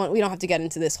 We don't have to get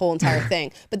into this whole entire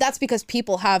thing, but that's because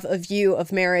people have a view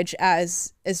of marriage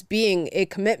as being a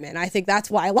commitment. I think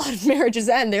that's why a lot of marriages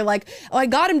end. They're like, oh, I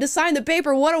got him to sign the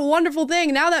paper. What a wonderful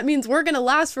thing. Now that means we're gonna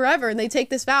last forever. And they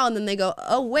take this vow, and then they go,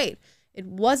 oh wait, it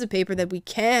was a paper that we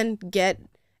can get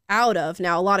out of.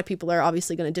 Now, a lot of people are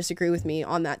obviously going to disagree with me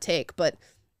on that take, but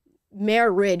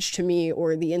marriage to me,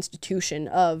 or the institution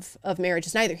of marriage,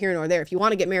 is neither here nor there. If you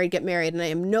want to get married, and I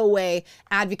am no way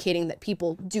advocating that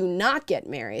people do not get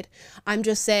married. I'm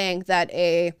just saying that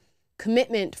a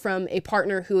commitment from a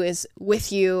partner who is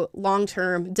with you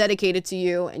long-term, dedicated to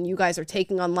you, and you guys are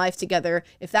taking on life together,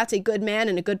 if that's a good man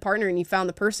and a good partner and you found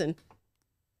the person,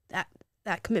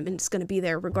 that commitment is going to be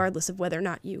there regardless of whether or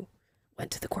not you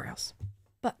went to the courthouse.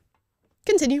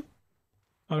 Continue.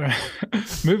 All right.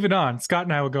 Moving on. Scott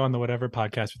and I will go on the Whatever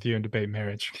podcast with you and debate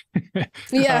marriage.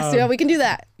 Yes, yeah, we can do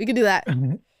that.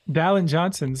 Dallin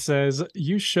Johnson says,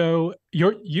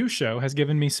 your you show has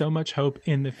given me so much hope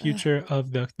in the future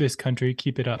of this country.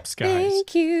 Keep it up, skies.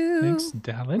 Thank you. Thanks,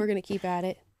 Dallin. We're going to keep at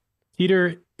it.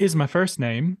 Peter is my first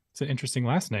name. It's an interesting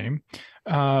last name.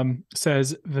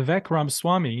 Says Vivek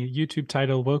Ramaswamy, YouTube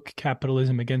title Woke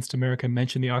Capitalism Against America,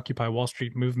 mentioned the Occupy Wall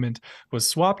Street movement was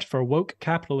swapped for woke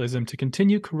capitalism to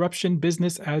continue corruption,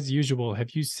 business as usual.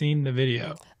 Have you seen the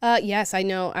video? Yes, I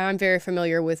know. I'm very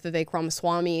familiar with Vivek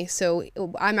Ramaswamy. So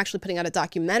I'm actually putting out a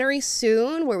documentary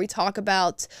soon where we talk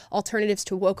about alternatives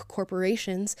to woke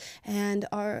corporations, and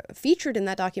our featured in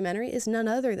that documentary is none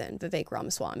other than Vivek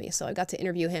Ramaswamy. So I got to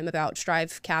interview him about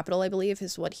Strive Capital, I believe,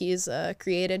 is what he's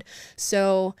created.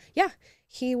 So yeah,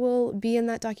 he will be in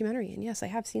that documentary. And yes, I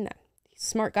have seen that. He's a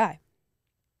smart guy.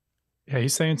 Yeah,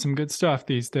 he's saying some good stuff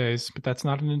these days, but that's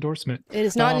not an endorsement. It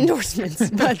is not endorsements,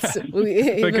 but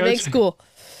Vivek's cool.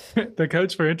 The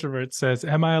coach for introverts says,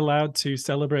 am I allowed to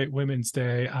celebrate Women's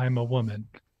Day? I'm a woman.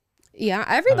 Yeah,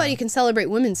 everybody can celebrate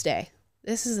Women's Day.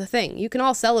 This is the thing. You can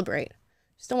all celebrate.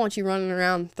 Just don't want you running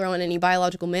around throwing any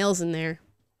biological males in there.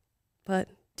 But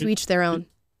to each their own.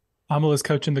 Amal is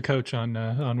coaching the coach on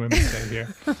Women's Day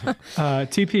here.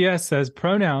 TPS says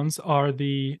pronouns are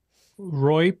the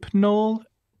roipnol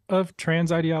of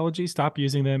trans ideology. Stop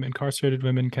using them. Incarcerated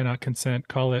women cannot consent.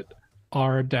 Call it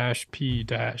R-P-.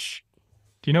 Do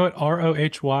you know what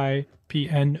ROHYPNOL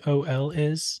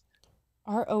is?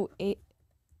 ROH.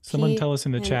 Someone tell us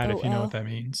in the chat if you know what that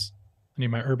means. I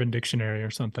need my Urban Dictionary or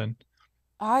something.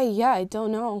 I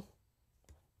don't know.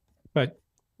 But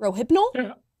Rohypnol?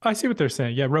 Yeah. I see what they're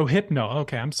saying. Yeah, Rohypnol.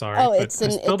 Okay, I'm sorry. Oh, I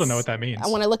still don't know what that means.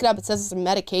 When I look it up, it says it's a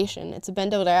medication. It's a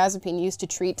benzodiazepine used to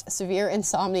treat severe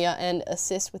insomnia and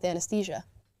assist with anesthesia.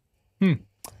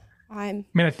 I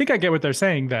think I get what they're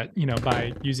saying, that,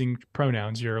 by using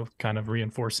pronouns, you're kind of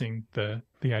reinforcing the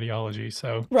ideology.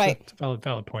 So right. It's a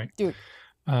valid point. Dude.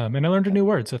 And I learned a new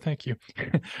word, so thank you.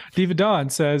 Diva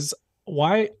Dawn says,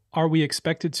 why are we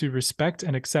expected to respect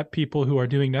and accept people who are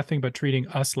doing nothing but treating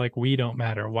us like we don't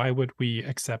matter? Why would we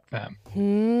accept them?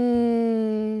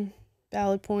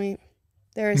 Valid point.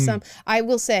 There is some, I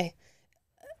will say,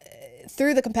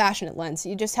 through the compassionate lens,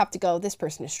 you just have to go, this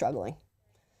person is struggling.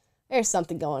 There's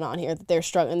something going on here that they're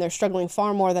struggling. They're struggling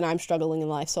far more than I'm struggling in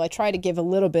life. So I try to give a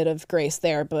little bit of grace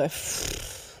there, but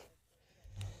it's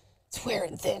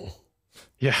wearing thin.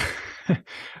 Yeah.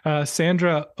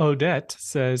 Sandra Odette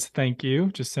says, thank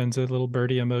you. Just sends a little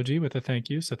birdie emoji with a thank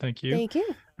you. So thank you. Thank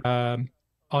you.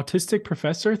 Autistic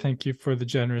Professor, thank you for the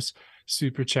generous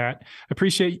super chat.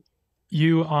 Appreciate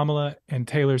you, Amala, and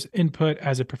Taylor's input.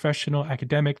 As a professional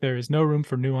academic, there is no room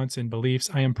for nuance in beliefs.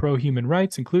 I am pro human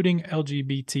rights, including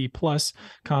LGBT plus,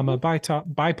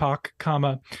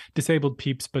 BIPOC, disabled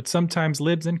peeps, but sometimes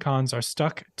libs and cons are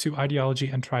stuck to ideology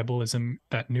and tribalism.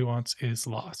 That nuance is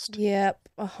lost. Yep,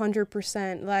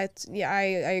 100%. I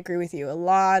agree with you. A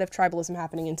lot of tribalism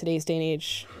happening in today's day and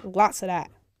age. Lots of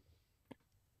that.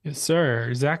 Yes,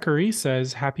 sir. Zachary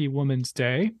says, Happy Women's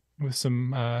Day with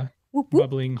some Whoop, whoop.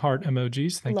 bubbling heart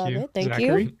emojis. Thank Love you, it. Thank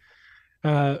Zachary.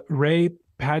 Ray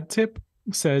Padtip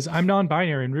says, I'm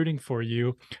non-binary and rooting for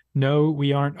you. No,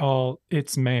 we aren't all.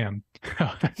 It's ma'am.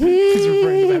 He's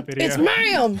referring to that video. It's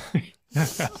ma'am.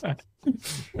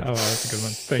 Oh, that's a good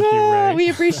one. Thank you, Ray. We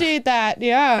appreciate that.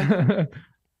 Yeah.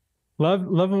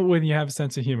 love it when you have a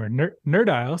sense of humor.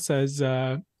 Nerdile says,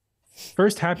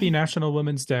 first, happy National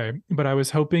Women's Day. But I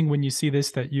was hoping when you see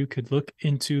this that you could look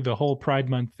into the whole Pride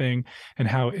Month thing and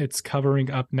how it's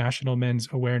covering up National Men's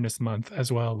Awareness Month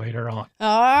as well later on.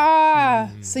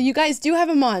 So you guys do have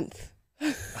a month.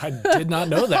 I did not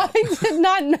know that. I did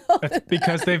not know that.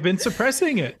 Because they've been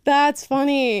suppressing it. That's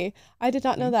funny. I did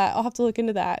not know that. I'll have to look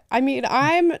into that. I mean,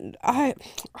 I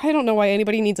don't know why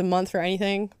anybody needs a month for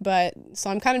anything, but so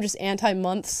I'm kind of just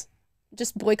anti-months.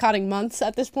 Just boycotting months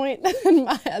at this point in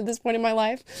my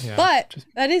life. Yeah, but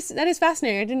that is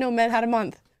fascinating. I didn't know men had a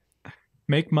month.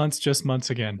 Make months just months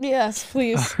again. Yes,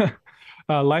 please.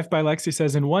 Life by Lexi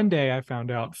says, in one day I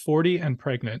found out 40 and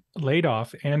pregnant, laid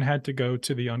off, and had to go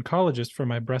to the oncologist for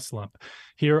my breast lump.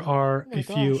 Here are a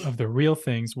few of the real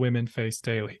things women face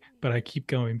daily, but I keep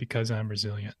going because I'm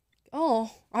resilient.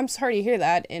 Oh, I'm sorry to hear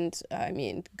that. And I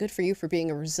mean, good for you for being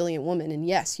a resilient woman. And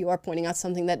yes, you are pointing out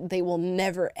something that they will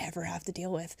never, ever have to deal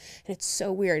with. And it's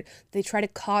so weird. They try to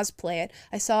cosplay it.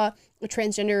 I saw a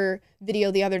transgender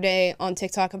video the other day on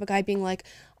TikTok of a guy being like,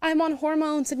 I'm on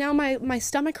hormones and now my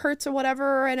stomach hurts or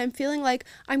whatever. And I'm feeling like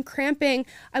I'm cramping.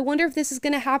 I wonder if this is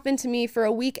going to happen to me for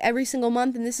a week every single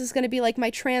month. And this is going to be like my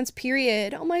trans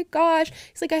period. Oh my gosh.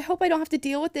 He's like, I hope I don't have to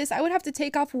deal with this. I would have to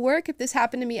take off work if this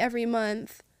happened to me every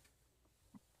month.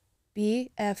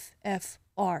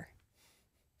 BFFR.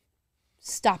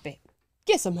 Stop it.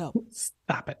 Get some help.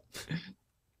 Stop it.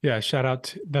 Yeah, shout out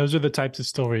to, those are the types of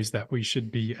stories that we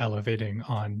should be elevating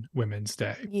on Women's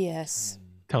Day. Yes.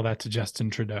 Tell that to Justin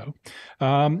Trudeau.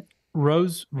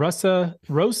 Roses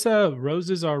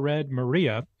Are Red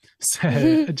Maria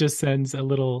just sends a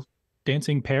little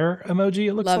dancing pear emoji,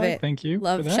 it looks Love like. it. Thank you.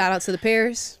 Love. Shout out to the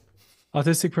pears.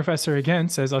 Autistic Professor again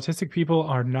says, autistic people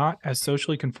are not as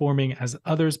socially conforming as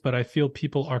others, but I feel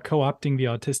people are co-opting the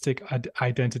autistic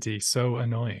identity. So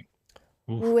annoying.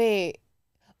 Oof. Wait.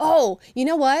 Oh, you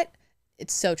know what?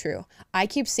 It's so true. I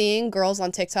keep seeing girls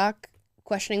on TikTok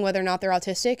questioning whether or not they're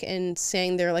autistic and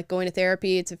saying they're like going to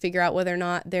therapy to figure out whether or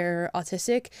not they're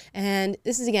autistic. And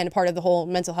this is, again, part of the whole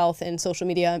mental health and social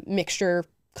media mixture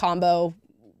combo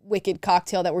wicked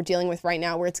cocktail that we're dealing with right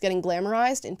now, where it's getting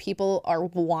glamorized and people are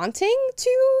wanting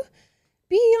to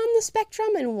be on the spectrum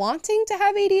and wanting to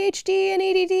have ADHD and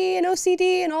ADD and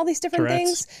OCD and all these different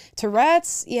things.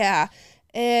 Tourette's. Yeah.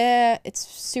 It's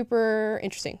super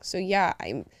interesting. So yeah,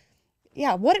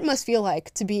 what it must feel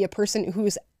like to be a person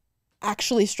who's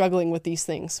actually struggling with these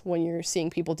things when you're seeing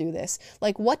people do this.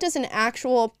 Like, what does an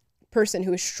actual person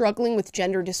who is struggling with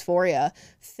gender dysphoria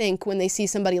think when they see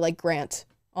somebody like Grant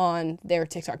on their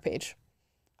TikTok page?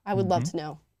 I would love to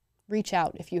know. Reach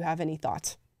out if you have any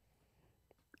thoughts.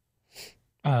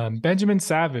 Benjamin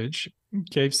Savage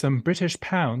gave some British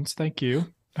pounds. Thank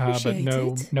you. But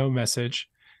no message.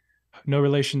 No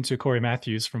relation to Corey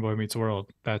Matthews from Boy Meets World.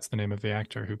 That's the name of the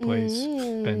actor who plays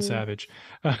Ben Savage.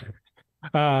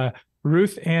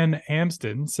 Ruth Ann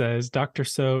Amsden says, Dr.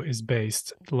 Soh is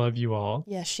based. Love you all.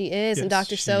 Yes, she is. Yes, and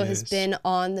Dr. Soh has been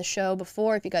on the show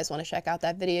before. If you guys want to check out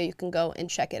that video, you can go and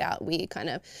check it out. We kind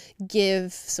of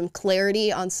give some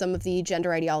clarity on some of the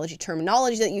gender ideology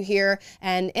terminology that you hear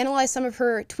and analyze some of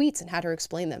her tweets and how to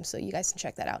explain them. So you guys can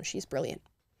check that out. She's brilliant.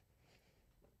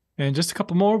 And just a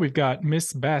couple more. We've got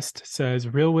Miss Best says,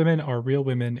 real women are real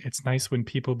women. It's nice when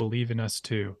people believe in us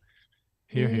too.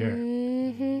 Hear,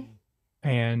 hear.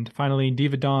 And finally,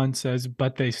 Diva Dawn says,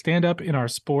 but they stand up in our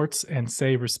sports and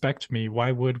say, respect me.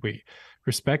 Why would we?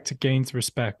 Respect gains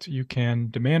respect. You can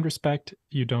demand respect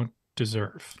you don't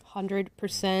deserve.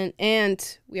 100%.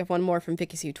 And we have one more from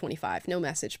VickySU25. No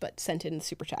message, but sent in the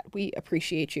super chat. We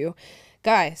appreciate you.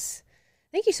 Guys,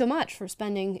 thank you so much for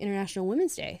spending International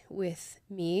Women's Day with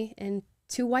me and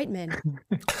two white men.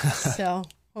 So,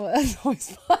 that's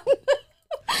always fun.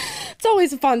 It's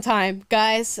always a fun time,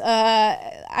 guys.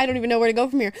 I don't even know where to go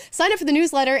from here. Sign up for the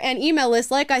newsletter and email list.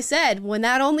 Like I said, when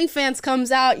that OnlyFans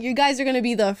comes out, you guys are going to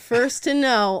be the first to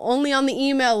know, only on the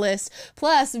email list.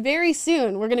 Plus, very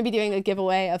soon, we're going to be doing a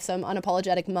giveaway of some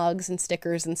Unapologetic mugs and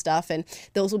stickers and stuff, and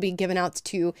those will be given out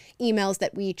to emails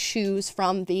that we choose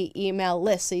from the email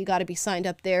list. So you got to be signed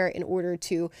up there in order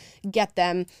to get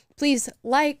them. Please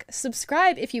like,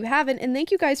 subscribe if you haven't, and thank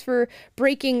you guys for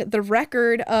breaking the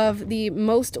record of the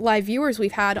most live viewers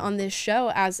we've had on this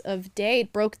show as of date.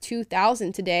 It broke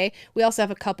 2,000 today. We also have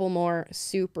a couple more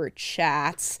super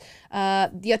chats.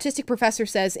 The autistic professor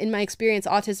says, in my experience,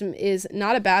 autism is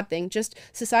not a bad thing, just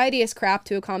society is crap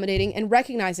to accommodating and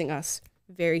recognizing us.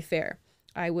 Very fair.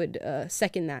 I would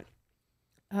second that.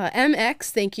 MX,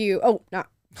 thank you. Oh, not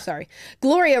sorry.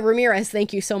 Gloria Ramirez,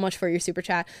 thank you so much for your super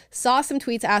chat. Saw some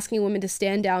tweets asking women to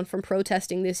stand down from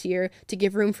protesting this year to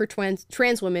give room for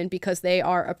trans women because they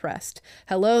are oppressed.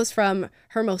 Hellos from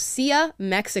Hermosillo,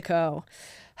 Mexico.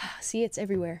 See, it's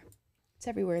everywhere. It's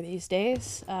everywhere these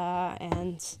days.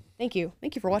 And thank you.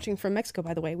 Thank you for watching from Mexico,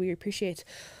 by the way. We appreciate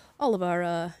all of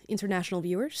our international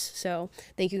viewers. So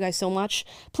thank you guys so much.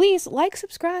 Please like,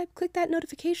 subscribe, click that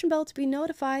notification bell to be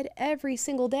notified every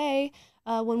single day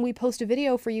when we post a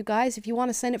video for you guys. If you want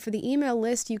to sign up for the email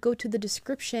list, you go to the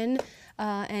description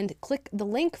and click the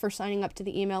link for signing up to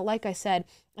the email. Like I said,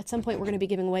 at some point we're going to be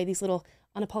giving away these little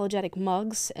unapologetic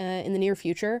mugs in the near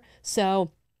future.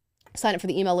 So sign up for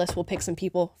the email list. We'll pick some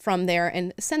people from there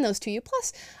and send those to you.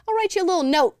 Plus, I'll write you a little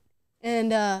note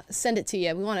and send it to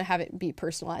you. We want to have it be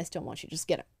personalized. Don't want you to just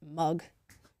get a mug,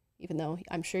 even though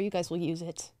I'm sure you guys will use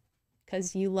it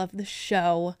because you love the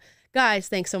show. Guys,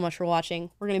 thanks so much for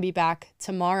watching. We're going to be back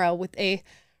tomorrow with a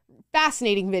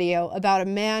fascinating video about a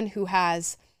man who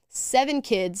has 7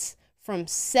 kids from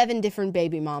 7 different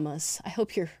baby mamas. I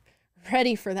hope you're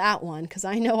ready for that one because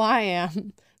I know I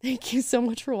am. Thank you so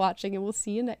much for watching, and we'll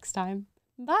see you next time.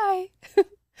 Bye.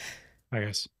 Bye,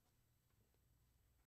 guys.